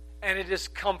 and it is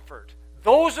comfort.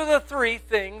 Those are the three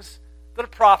things that a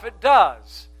prophet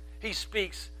does. He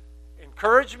speaks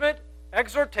encouragement,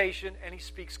 exhortation, and he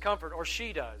speaks comfort, or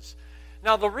she does.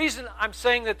 Now, the reason I'm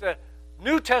saying that the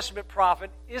New Testament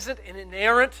prophet isn't an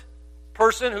inerrant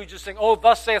person who just saying, oh,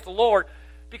 thus saith the Lord,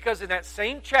 because in that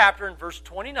same chapter, in verse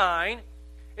 29,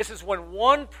 it says, when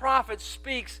one prophet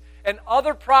speaks and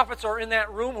other prophets are in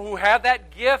that room who have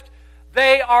that gift,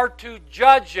 they are to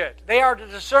judge it. They are to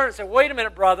discern it. Say, wait a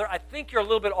minute, brother, I think you're a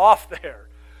little bit off there.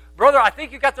 Brother, I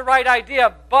think you got the right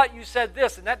idea, but you said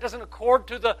this, and that doesn't accord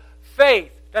to the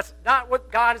faith. That's not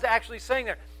what God is actually saying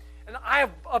there. And I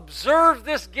have observed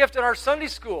this gift at our Sunday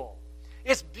school.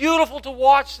 It's beautiful to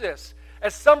watch this.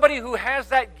 As somebody who has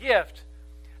that gift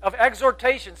of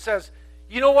exhortation says,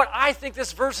 you know what, I think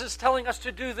this verse is telling us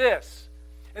to do this.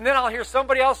 And then I'll hear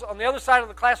somebody else on the other side of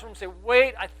the classroom say,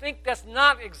 wait, I think that's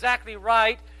not exactly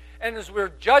right. And as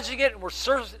we're judging it and we're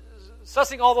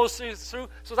sussing all those things through,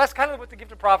 so that's kind of what the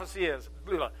gift of prophecy is.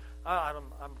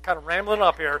 I'm kind of rambling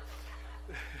up here.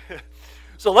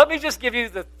 So let me just give you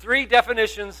the three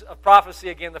definitions of prophecy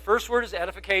again. The first word is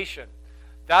edification.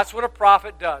 That's what a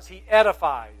prophet does. He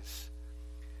edifies.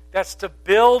 That's to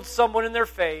build someone in their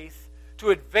faith,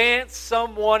 to advance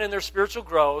someone in their spiritual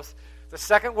growth. The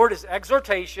second word is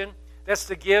exhortation. That's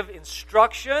to give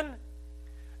instruction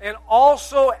and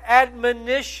also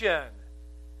admonition.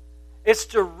 It's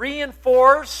to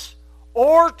reinforce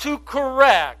or to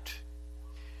correct.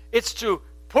 It's to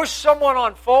push someone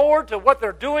on forward to what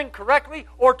they're doing correctly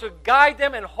or to guide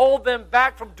them and hold them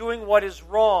back from doing what is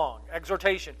wrong.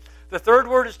 Exhortation. The third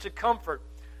word is to comfort.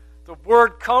 The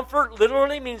word comfort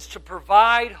literally means to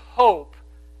provide hope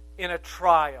in a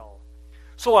trial.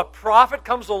 So a prophet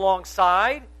comes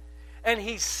alongside and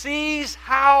he sees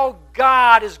how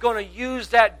God is going to use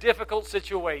that difficult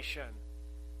situation.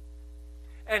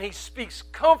 And he speaks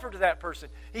comfort to that person.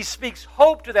 He speaks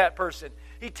hope to that person.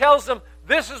 He tells them,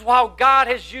 this is how God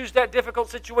has used that difficult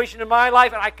situation in my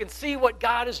life, and I can see what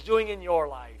God is doing in your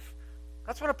life.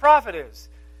 That's what a prophet is.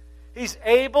 He's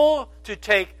able to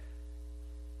take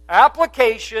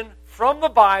application from the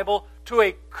Bible to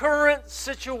a current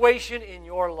situation in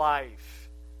your life.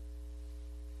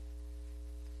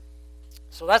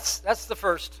 So that's the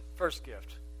first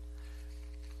gift.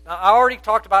 Now, I already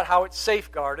talked about how it's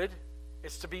safeguarded.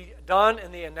 It's to be done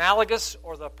in the analogous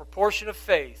or the proportion of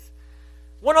faith.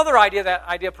 One other idea, that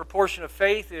idea of proportion of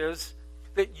faith, is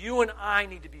that you and I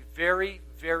need to be very,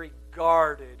 very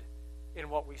guarded in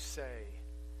what we say.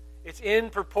 It's in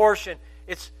proportion.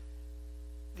 It's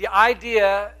the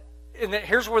idea And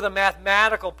here's where the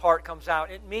mathematical part comes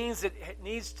out. It means that it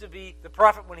needs to be, the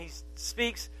prophet, when he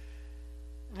speaks,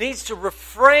 needs to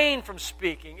refrain from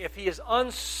speaking if he is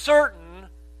uncertain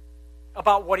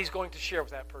about what he's going to share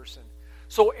with that person.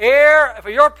 So if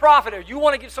you're a prophet or you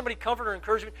want to give somebody comfort or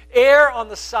encouragement, err on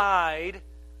the side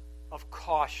of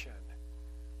caution.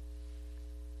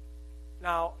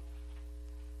 Now,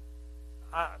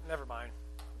 never mind.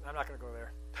 I'm not going to go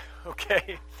there.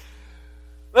 Okay.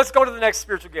 Let's go to the next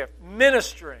spiritual gift,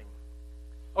 ministering.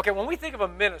 Okay, when we think of a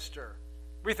minister,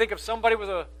 we think of somebody with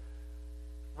a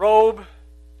robe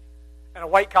and a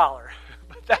white collar.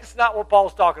 But that's not what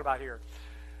Paul's talking about here.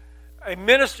 A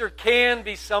minister can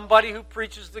be somebody who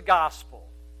preaches the gospel.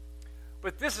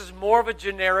 But this is more of a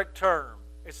generic term.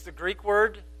 It's the Greek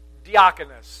word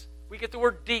diakonos. We get the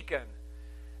word deacon.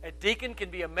 A deacon can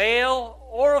be a male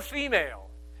or a female.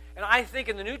 And I think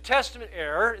in the New Testament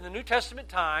era, in the New Testament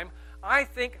time, I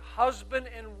think husband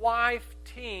and wife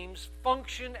teams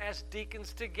function as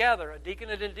deacons together, a deacon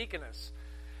and a deaconess.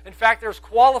 In fact, there's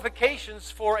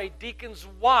qualifications for a deacon's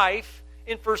wife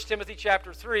in 1 Timothy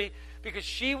chapter 3 because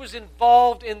she was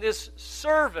involved in this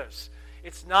service.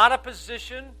 It's not a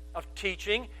position of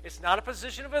teaching. It's not a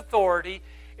position of authority.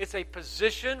 It's a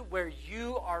position where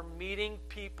you are meeting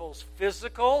people's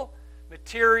physical,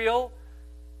 material,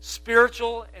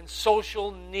 spiritual, and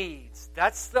social needs.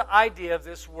 That's the idea of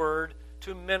this word,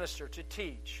 to minister, to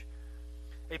teach.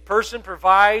 A person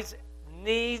provides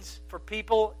needs for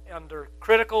people under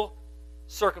critical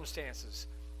circumstances.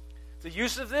 The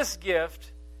use of this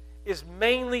gift is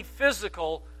mainly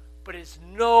physical, but is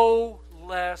no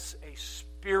less a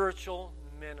spiritual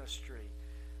ministry.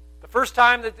 The first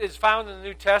time that is found in the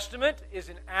New Testament is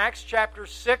in Acts chapter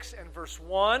 6 and verse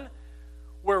 1,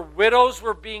 where widows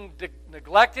were being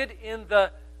neglected in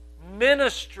the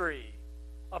ministry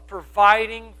of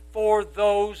providing for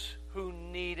those who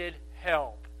needed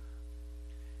help.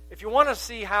 If you want to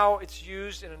see how it's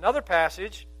used in another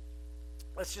passage,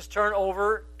 let's just turn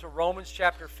over to Romans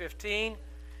chapter 15,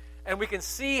 and we can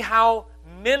see how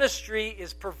ministry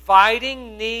is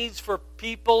providing needs for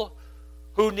people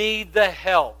who need the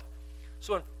help.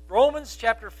 So in Romans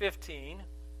chapter 15,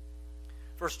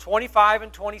 verse 25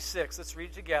 and 26, let's read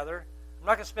it together. I'm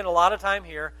not going to spend a lot of time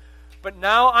here, but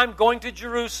now I'm going to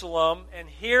Jerusalem, and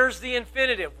here's the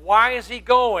infinitive. Why is he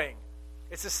going?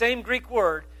 It's the same Greek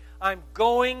word. I'm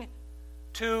going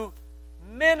to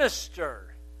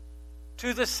minister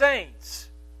to the saints.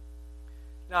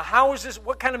 Now, how is this?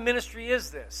 What kind of ministry is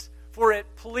this? For it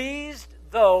pleased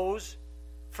those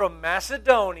from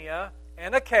Macedonia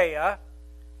and Achaia.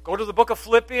 Go to the book of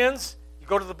Philippians. You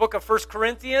go to the book of 1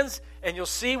 Corinthians, and you'll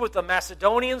see what the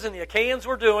Macedonians and the Achaeans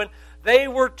were doing. They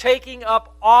were taking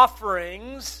up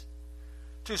offerings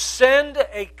to send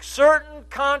a certain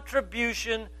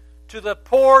contribution to the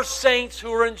poor saints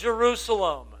who are in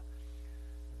Jerusalem.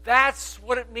 That's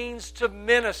what it means to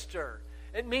minister.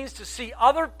 It means to see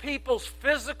other people's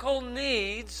physical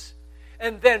needs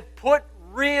and then put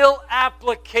real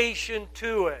application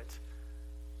to it.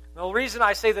 Now, the reason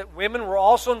I say that women were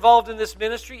also involved in this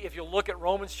ministry, if you look at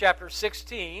Romans chapter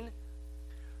 16,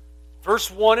 verse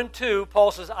 1 and 2,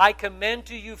 Paul says, I commend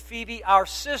to you Phoebe, our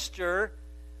sister,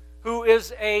 who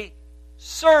is a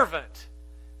servant.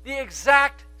 The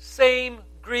exact same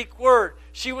Greek word.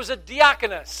 She was a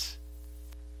diakonus.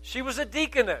 She was a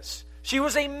deaconess. She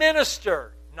was a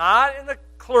minister. Not in the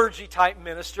clergy type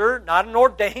minister, not an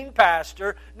ordained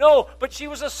pastor. No, but she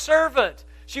was a servant.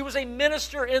 She was a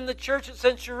minister in the church at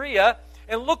Cenchrea.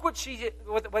 And look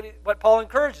what Paul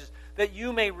encourages. That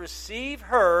you may receive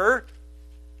her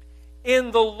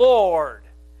in the Lord,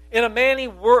 in a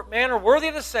manner worthy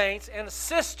of the saints, and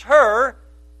assist her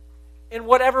in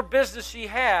whatever business she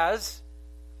has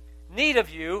need of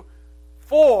you,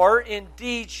 for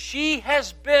indeed she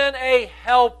has been a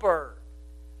helper.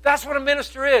 That's what a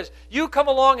minister is. You come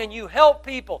along and you help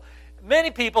people,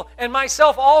 many people, and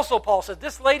myself also, Paul said.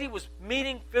 This lady was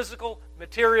meeting physical,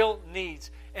 material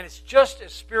needs, and it's just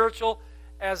as spiritual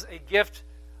as a gift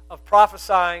of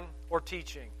prophesying or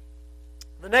teaching.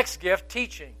 The next gift,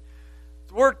 teaching.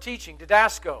 The word teaching,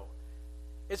 didasko.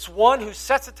 It's one who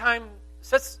sets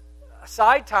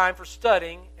aside time for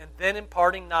studying and then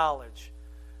imparting knowledge,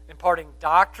 imparting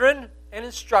doctrine and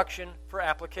instruction for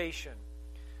application.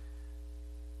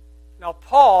 Now,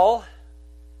 Paul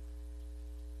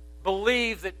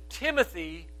believed that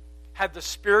Timothy had the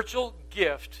spiritual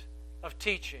gift of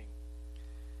teaching.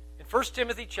 In 1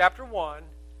 Timothy chapter 1,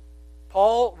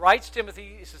 Paul writes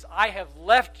Timothy, he says, I have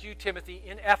left you, Timothy,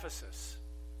 in Ephesus,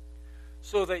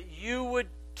 so that you would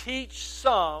teach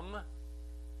some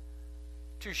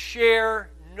to share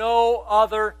no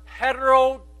other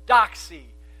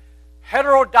heterodoxy.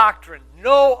 Heterodoctrine,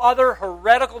 no other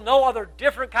heretical, no other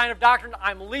different kind of doctrine.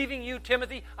 I'm leaving you,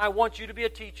 Timothy. I want you to be a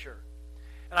teacher.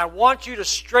 And I want you to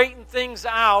straighten things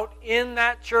out in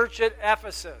that church at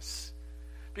Ephesus.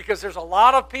 Because there's a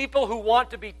lot of people who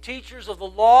want to be teachers of the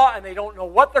law and they don't know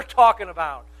what they're talking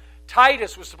about.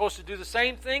 Titus was supposed to do the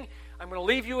same thing. I'm going to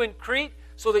leave you in Crete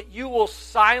so that you will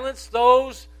silence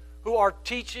those who are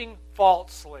teaching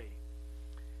falsely.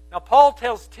 Now, Paul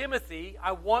tells Timothy,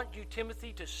 I want you,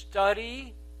 Timothy, to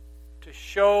study to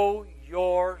show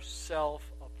yourself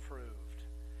approved.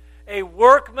 A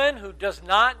workman who does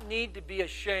not need to be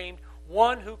ashamed,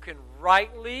 one who can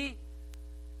rightly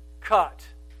cut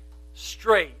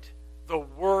straight the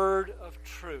word of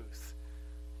truth.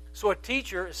 So a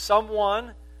teacher is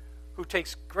someone who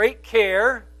takes great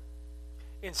care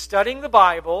in studying the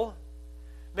Bible,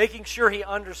 making sure he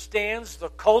understands the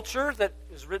culture that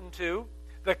is written to,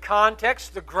 the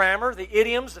context, the grammar, the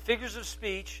idioms, the figures of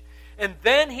speech, and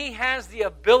then he has the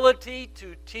ability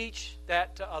to teach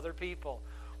that to other people.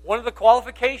 One of the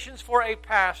qualifications for a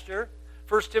pastor,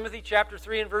 1 Timothy chapter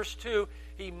 3 and verse 2,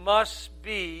 he must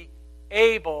be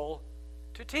able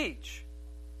to teach.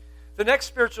 The next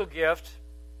spiritual gift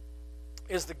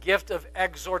is the gift of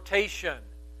exhortation.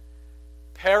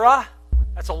 Para,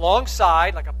 that's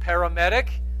alongside, like a paramedic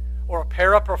or a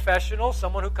paraprofessional,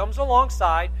 someone who comes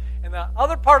alongside. And the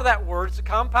other part of that word, it's a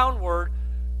compound word,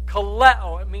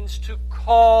 kaleo. It means to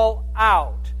call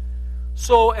out.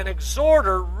 So an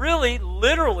exhorter really,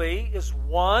 literally, is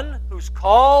one who's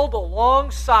called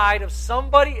alongside of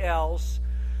somebody else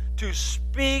to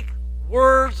speak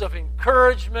words of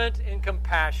encouragement and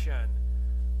compassion.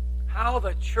 How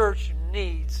the church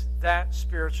needs that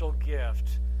spiritual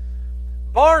gift.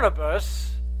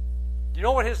 Barnabas, you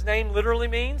know what his name literally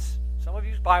means? Some of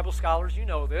you Bible scholars, you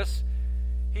know this.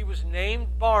 He was named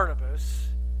Barnabas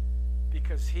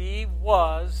because he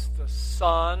was the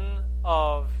son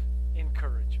of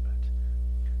encouragement.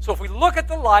 So if we look at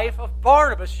the life of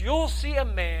Barnabas, you'll see a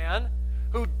man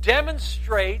who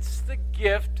demonstrates the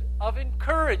gift of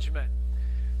encouragement.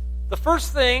 The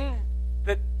first thing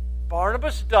that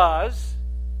Barnabas does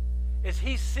is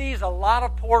he sees a lot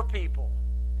of poor people.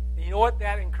 And you know what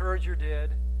that encourager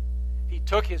did? He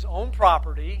took his own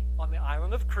property on the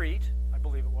island of Crete, I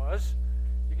believe it was.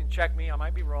 You can check me, I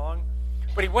might be wrong.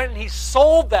 But he went and he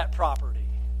sold that property.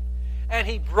 And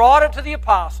he brought it to the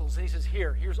apostles. And he says,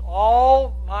 here's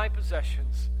all my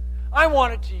possessions. I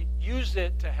wanted to use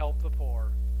it to help the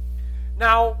poor.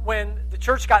 Now, when the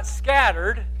church got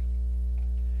scattered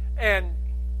and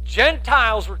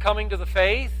Gentiles were coming to the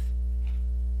faith,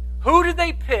 who did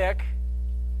they pick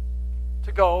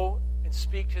to go and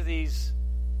speak to these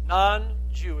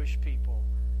non-Jewish people?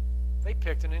 They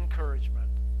picked an encourager.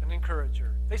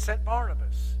 They sent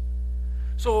Barnabas.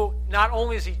 So not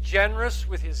only is he generous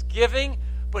with his giving,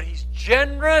 but he's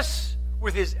generous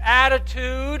with his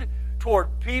attitude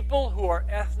toward people who are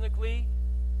ethnically,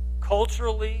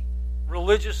 culturally,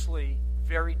 religiously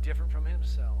very different from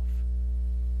himself.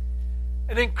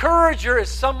 An encourager is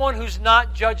someone who's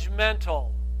not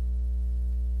judgmental.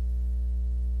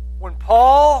 When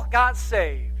Paul got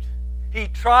saved, he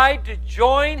tried to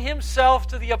join himself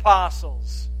to the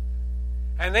apostles.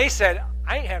 And they said,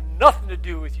 I ain't have nothing to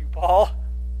do with you, Paul.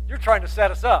 You're trying to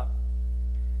set us up.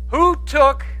 Who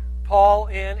took Paul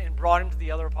in and brought him to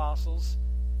the other apostles?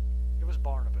 It was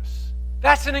Barnabas.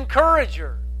 That's an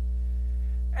encourager.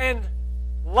 And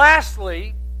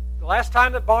lastly, the last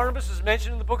time that Barnabas is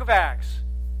mentioned in the book of Acts,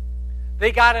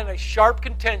 they got in a sharp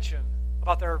contention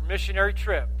about their missionary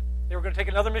trip. They were going to take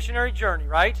another missionary journey,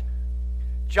 right?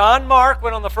 John Mark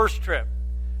went on the first trip.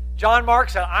 John Mark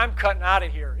said, I'm cutting out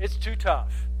of here. It's too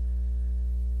tough.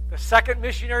 The second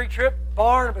missionary trip,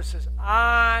 Barnabas says,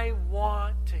 I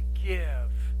want to give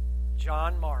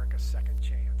John Mark a second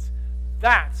chance.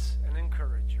 That's an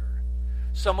encourager.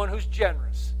 Someone who's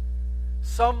generous.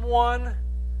 Someone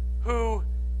who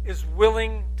is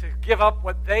willing to give up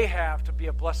what they have to be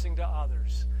a blessing to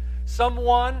others.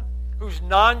 Someone who's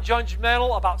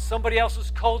non-judgmental about somebody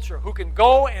else's culture, who can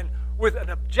go and with an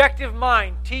objective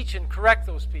mind teach and correct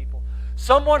those people.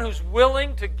 Someone who's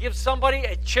willing to give somebody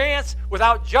a chance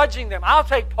without judging them. I'll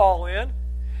take Paul in.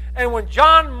 And when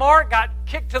John Mark got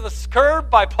kicked to the curb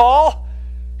by Paul,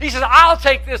 he says, I'll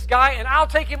take this guy and I'll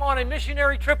take him on a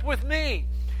missionary trip with me.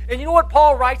 And you know what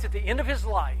Paul writes at the end of his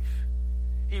life?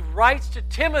 He writes to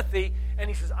Timothy and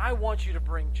he says, I want you to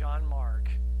bring John Mark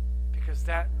because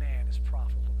that man is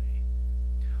profitable to me.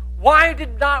 Why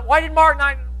did Mark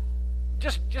not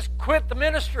just quit the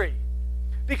ministry?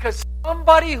 Because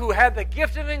somebody who had the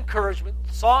gift of encouragement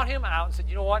sought him out and said,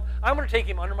 you know what? I'm going to take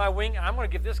him under my wing and I'm going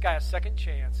to give this guy a second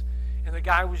chance. And the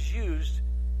guy was used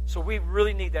So we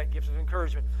really need that gift of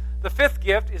encouragement. The fifth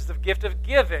gift is the gift of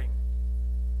giving.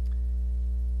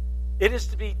 It is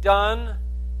to be done,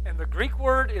 and the Greek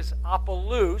word is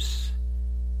apollos.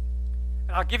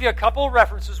 And I'll give you a couple of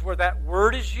references where that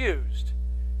word is used.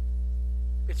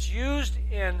 It's used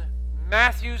in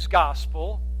Matthew's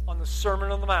Gospel on the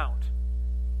Sermon on the Mount.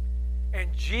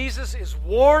 And Jesus is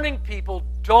warning people,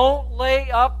 don't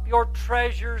lay up your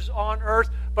treasures on earth,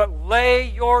 but lay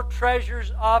your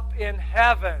treasures up in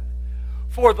heaven.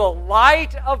 For the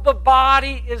light of the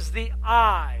body is the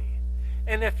eye.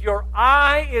 And if your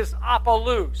eye is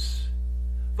apollos,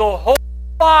 the whole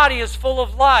body is full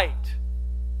of light.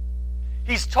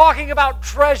 He's talking about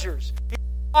treasures. He's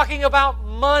talking about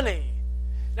money.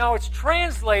 Now it's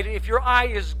translated, if your eye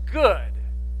is good.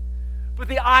 But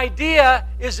the idea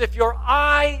is if your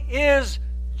eye is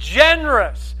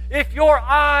generous, if your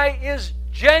eye is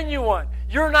genuine,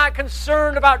 you're not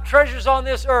concerned about treasures on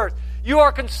this earth. You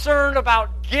are concerned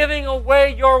about giving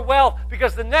away your wealth,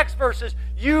 because the next verse is,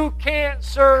 you can't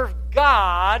serve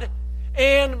God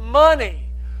and money.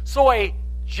 So a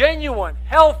genuine,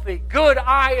 healthy, good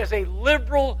eye is a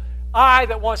liberal eye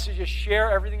that wants to just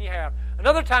share everything you have.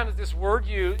 Another time that this word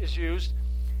is used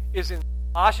is in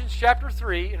Colossians chapter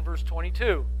 3 in verse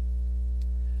 22.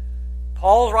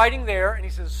 Paul's writing there, and he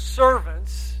says,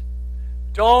 servants,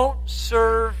 don't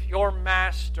serve your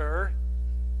master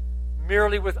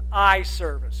merely with eye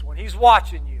service when he's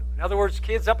watching you. In other words,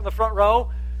 kids up in the front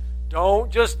row,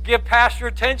 don't just give pastor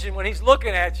attention when he's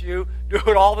looking at you. Do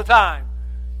it all the time.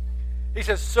 He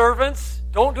says, servants,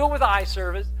 don't do it with eye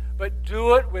service, but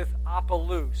do it with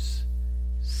apollos.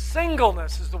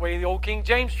 Singleness is the way the old King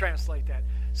James translate that.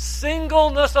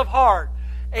 Singleness of heart,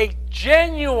 a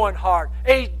genuine heart,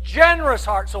 a generous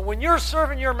heart. So when you're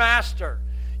serving your master,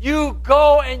 you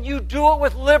go and you do it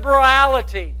with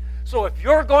liberality. So if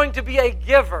you're going to be a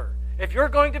giver, if you're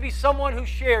going to be someone who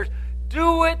shares,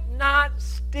 do it not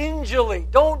stingily.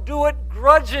 Don't do it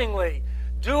grudgingly.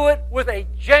 Do it with a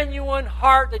genuine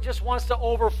heart that just wants to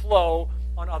overflow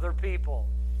on other people.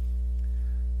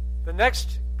 The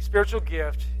next spiritual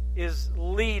gift is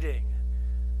leading.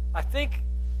 I think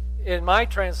in my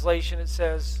translation it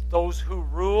says, those who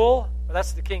rule.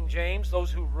 That's the King James,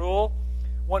 those who rule.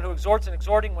 One who exhorts and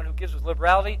exhorting, one who gives with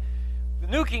liberality. The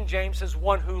New King James says,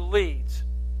 one who leads.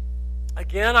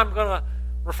 Again, I'm going to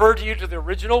refer to you to the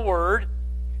original word.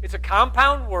 It's a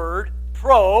compound word,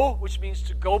 pro, which means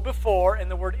to go before, and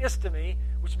the word istemi,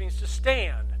 which means to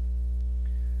stand.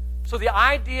 So the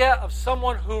idea of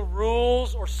someone who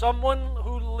rules or someone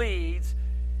who leads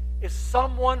is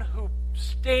someone who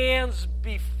stands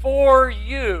before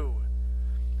you.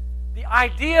 The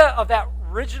idea of that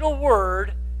original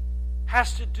word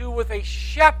has to do with a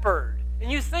shepherd.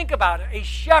 And you think about it, a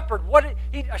shepherd.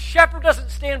 A shepherd doesn't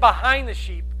stand behind the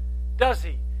sheep, does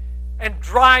he? And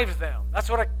drive them. That's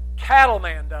what a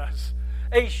cattleman does.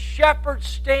 A shepherd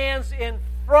stands in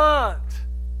front.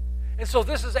 And so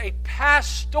this is a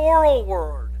pastoral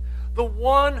word. The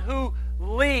one who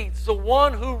leads, the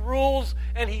one who rules,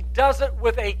 and he does it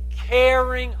with a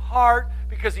caring heart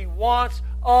because he wants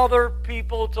other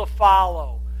people to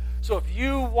follow. So if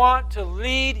you want to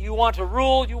lead, you want to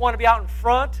rule, you want to be out in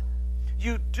front,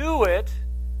 you do it.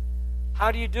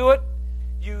 How do you do it?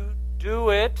 You do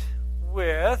it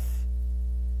with,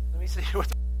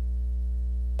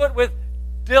 with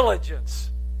diligence.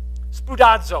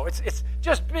 Spoudazo. It's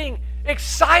just being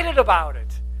excited about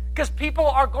it. Because people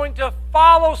are going to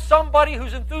follow somebody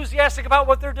who's enthusiastic about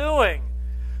what they're doing.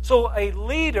 So a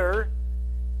leader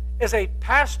is a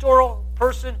pastoral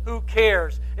person who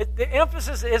cares. The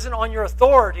emphasis isn't on your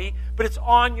authority, but it's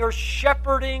on your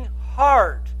shepherding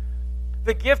heart.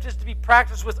 The gift is to be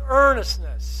practiced with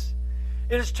earnestness.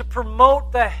 It is to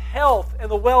promote the health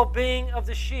and the well-being of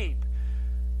the sheep.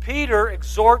 Peter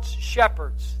exhorts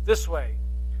shepherds this way.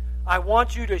 I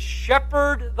want you to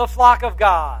shepherd the flock of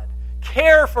God.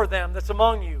 Care for them that's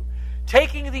among you.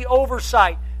 Taking the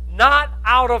oversight, not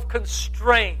out of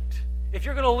constraint. If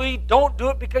you're going to lead, don't do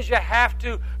it because you have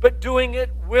to, but doing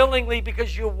it willingly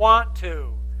because you want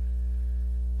to.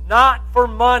 Not for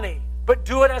money, but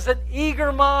do it as an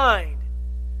eager mind.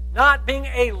 Not being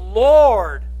a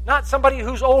lord, not somebody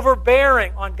who's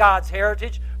overbearing on God's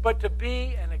heritage, but to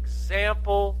be an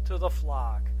example to the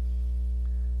flock.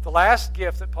 The last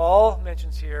gift that Paul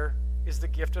mentions here is the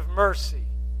gift of mercy.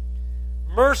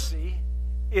 Mercy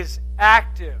is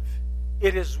active.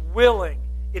 It is willing.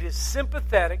 It is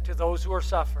sympathetic to those who are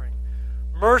suffering.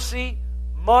 Mercy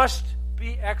must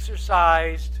be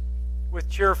exercised with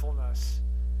cheerfulness.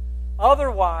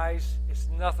 Otherwise, it's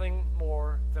nothing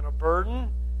more than a burden.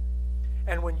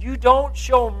 And when you don't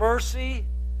show mercy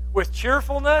with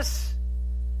cheerfulness,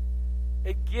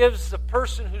 it gives the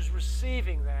person who's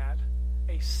receiving that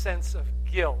a sense of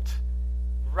guilt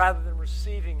rather than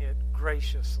receiving it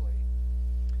graciously.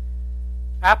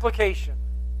 Application.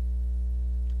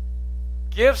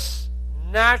 Gifts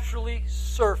naturally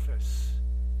surface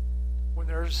when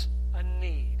there's a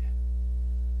need.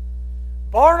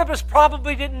 Barnabas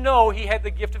probably didn't know he had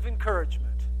the gift of encouragement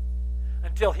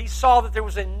until he saw that there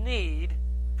was a need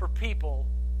for people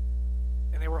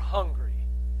and they were hungry.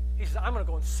 He said, I'm going to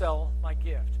go and sell my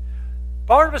gift.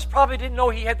 Barnabas probably didn't know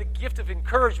he had the gift of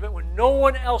encouragement when no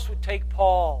one else would take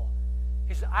Paul.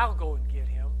 He said, I'll go and get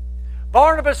him.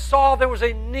 Barnabas saw there was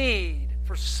a need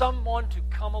for someone to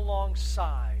come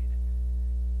alongside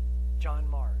John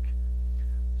Mark.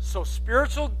 So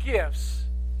spiritual gifts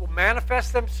will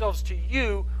manifest themselves to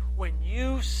you when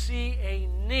you see a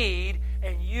need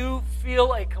and you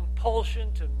feel a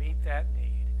compulsion to meet that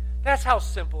need. That's how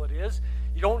simple it is.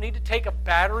 You don't need to take a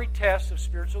battery test of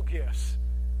spiritual gifts.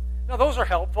 Now, those are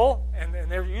helpful, and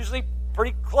they're usually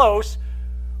pretty close,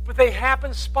 but they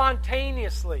happen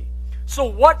spontaneously. So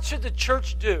what should the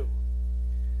church do?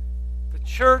 The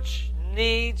church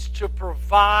needs to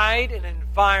provide an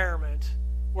environment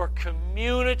where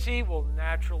community will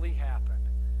naturally happen.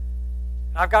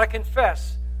 And I've got to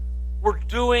confess, we're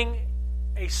doing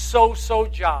a so-so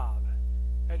job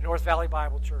at North Valley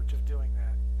Bible Church of doing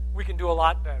that. We can do a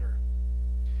lot better.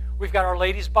 We've got our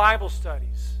ladies' Bible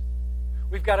studies.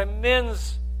 We've got a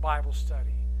men's Bible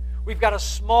study. We've got a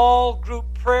small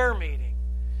group prayer meeting.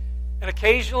 And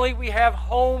occasionally we have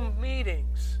home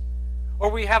meetings, or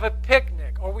we have a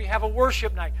picnic, or we have a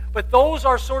worship night. But those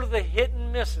are sort of the hit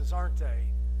and misses, aren't they?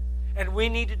 And we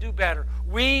need to do better.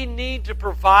 We need to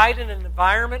provide an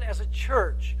environment as a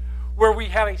church where we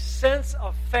have a sense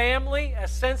of family, a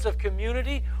sense of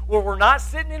community, where we're not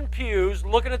sitting in pews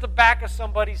looking at the back of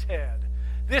somebody's head.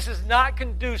 This is not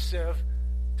conducive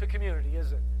to community,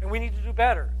 is it? And we need to do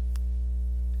better.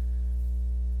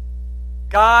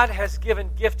 God has given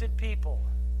gifted people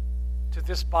to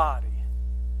this body.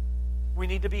 We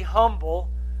need to be humble.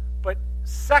 But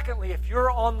secondly, if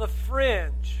you're on the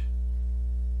fringe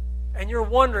and you're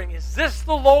wondering, is this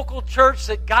the local church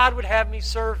that God would have me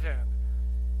serve in?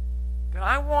 Then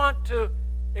I want to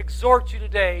exhort you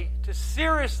today to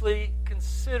seriously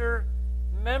consider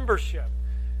membership.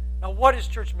 Now, what is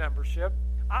church membership?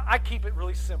 I keep it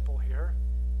really simple here.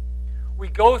 We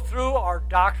go through our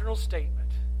doctrinal statement,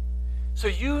 so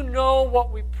you know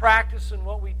what we practice and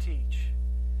what we teach.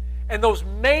 And those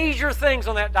major things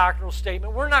on that doctrinal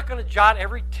statement, we're not going to jot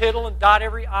every tittle and dot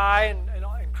every I and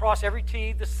cross every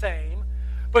T the same.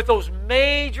 But those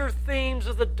major themes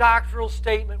of the doctrinal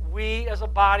statement, we as a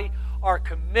body are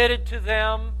committed to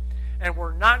them, and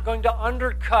we're not going to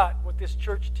undercut what this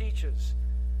church teaches.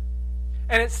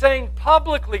 And it's saying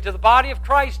publicly to the body of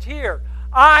Christ here,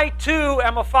 I too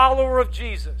am a follower of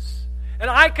Jesus. And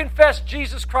I confess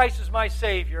Jesus Christ as my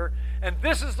Savior. And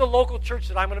this is the local church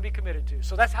that I'm going to be committed to.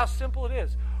 So that's how simple it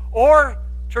is. Or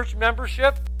church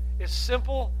membership is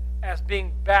simple as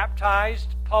being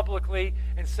baptized publicly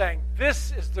and saying,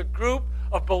 this is the group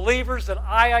of believers that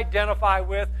I identify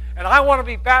with, and I want to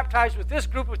be baptized with this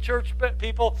group of church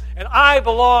people, and I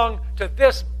belong to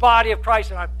this body of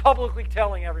Christ, and I'm publicly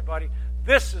telling everybody,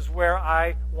 this is where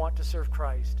I want to serve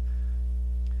Christ.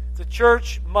 The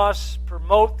church must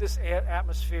promote this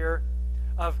atmosphere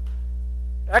of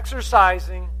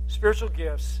exercising spiritual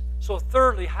gifts. So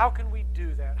thirdly, how can we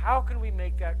do that? How can we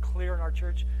make that clear in our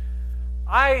church?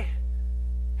 I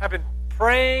have been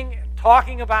praying and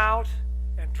talking about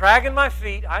and dragging my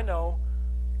feet, I know,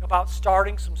 about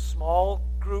starting some small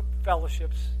group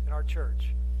fellowships in our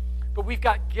church. But we've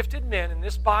got gifted men in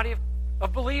this body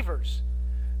of believers.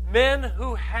 Men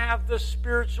who have the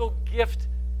spiritual gift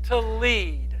to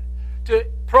lead, to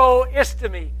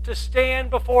proistemi, to stand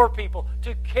before people,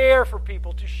 to care for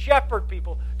people, to shepherd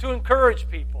people, to encourage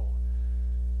people.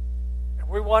 And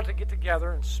we want to get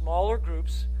together in smaller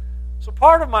groups. So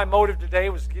part of my motive today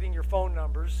was getting your phone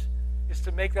numbers, is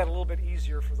to make that a little bit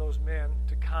easier for those men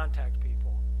to contact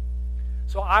people.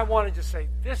 So I wanted to say,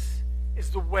 this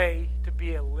is the way to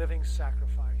be a living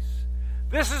sacrifice.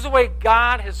 This is the way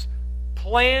God has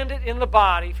planned it in the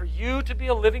body for you to be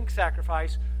a living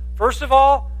sacrifice. First of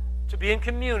all, to be in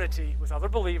community with other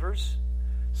believers.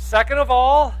 Second of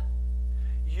all,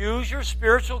 use your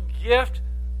spiritual gift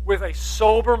with a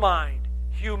sober mind.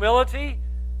 Humility,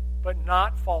 but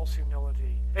not false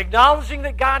humility. Acknowledging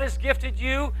that God has gifted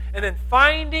you, and then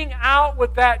finding out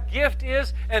what that gift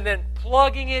is, and then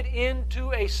plugging it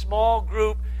into a small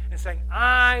group and saying,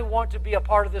 I want to be a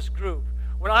part of this group.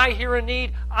 When I hear a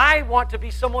need, I want to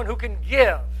be someone who can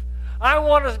give. I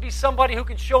want to be somebody who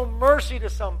can show mercy to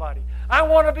somebody. I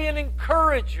want to be an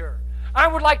encourager. I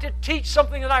would like to teach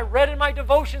something that I read in my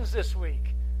devotions this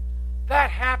week. That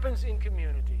happens in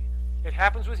community. It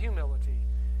happens with humility.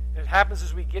 It happens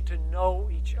as we get to know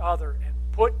each other and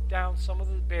put down some of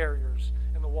the barriers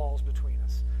and the walls between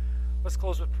us. Let's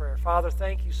close with prayer. Father,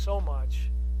 thank you so much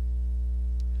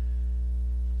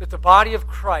that the body of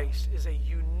Christ is a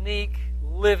unique,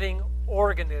 living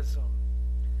organism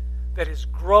that is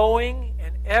growing,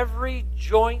 and every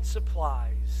joint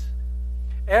supplies.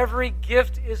 Every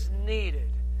gift is needed.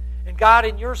 And God,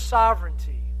 in your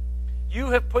sovereignty,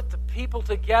 you have put the people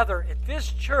together at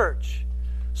this church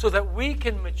so that we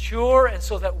can mature and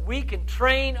so that we can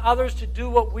train others to do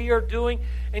what we are doing.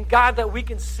 And God, that we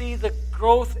can see the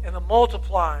growth and the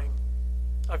multiplying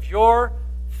of your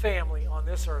family on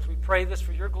this earth. We pray this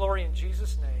for your glory in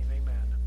Jesus' name.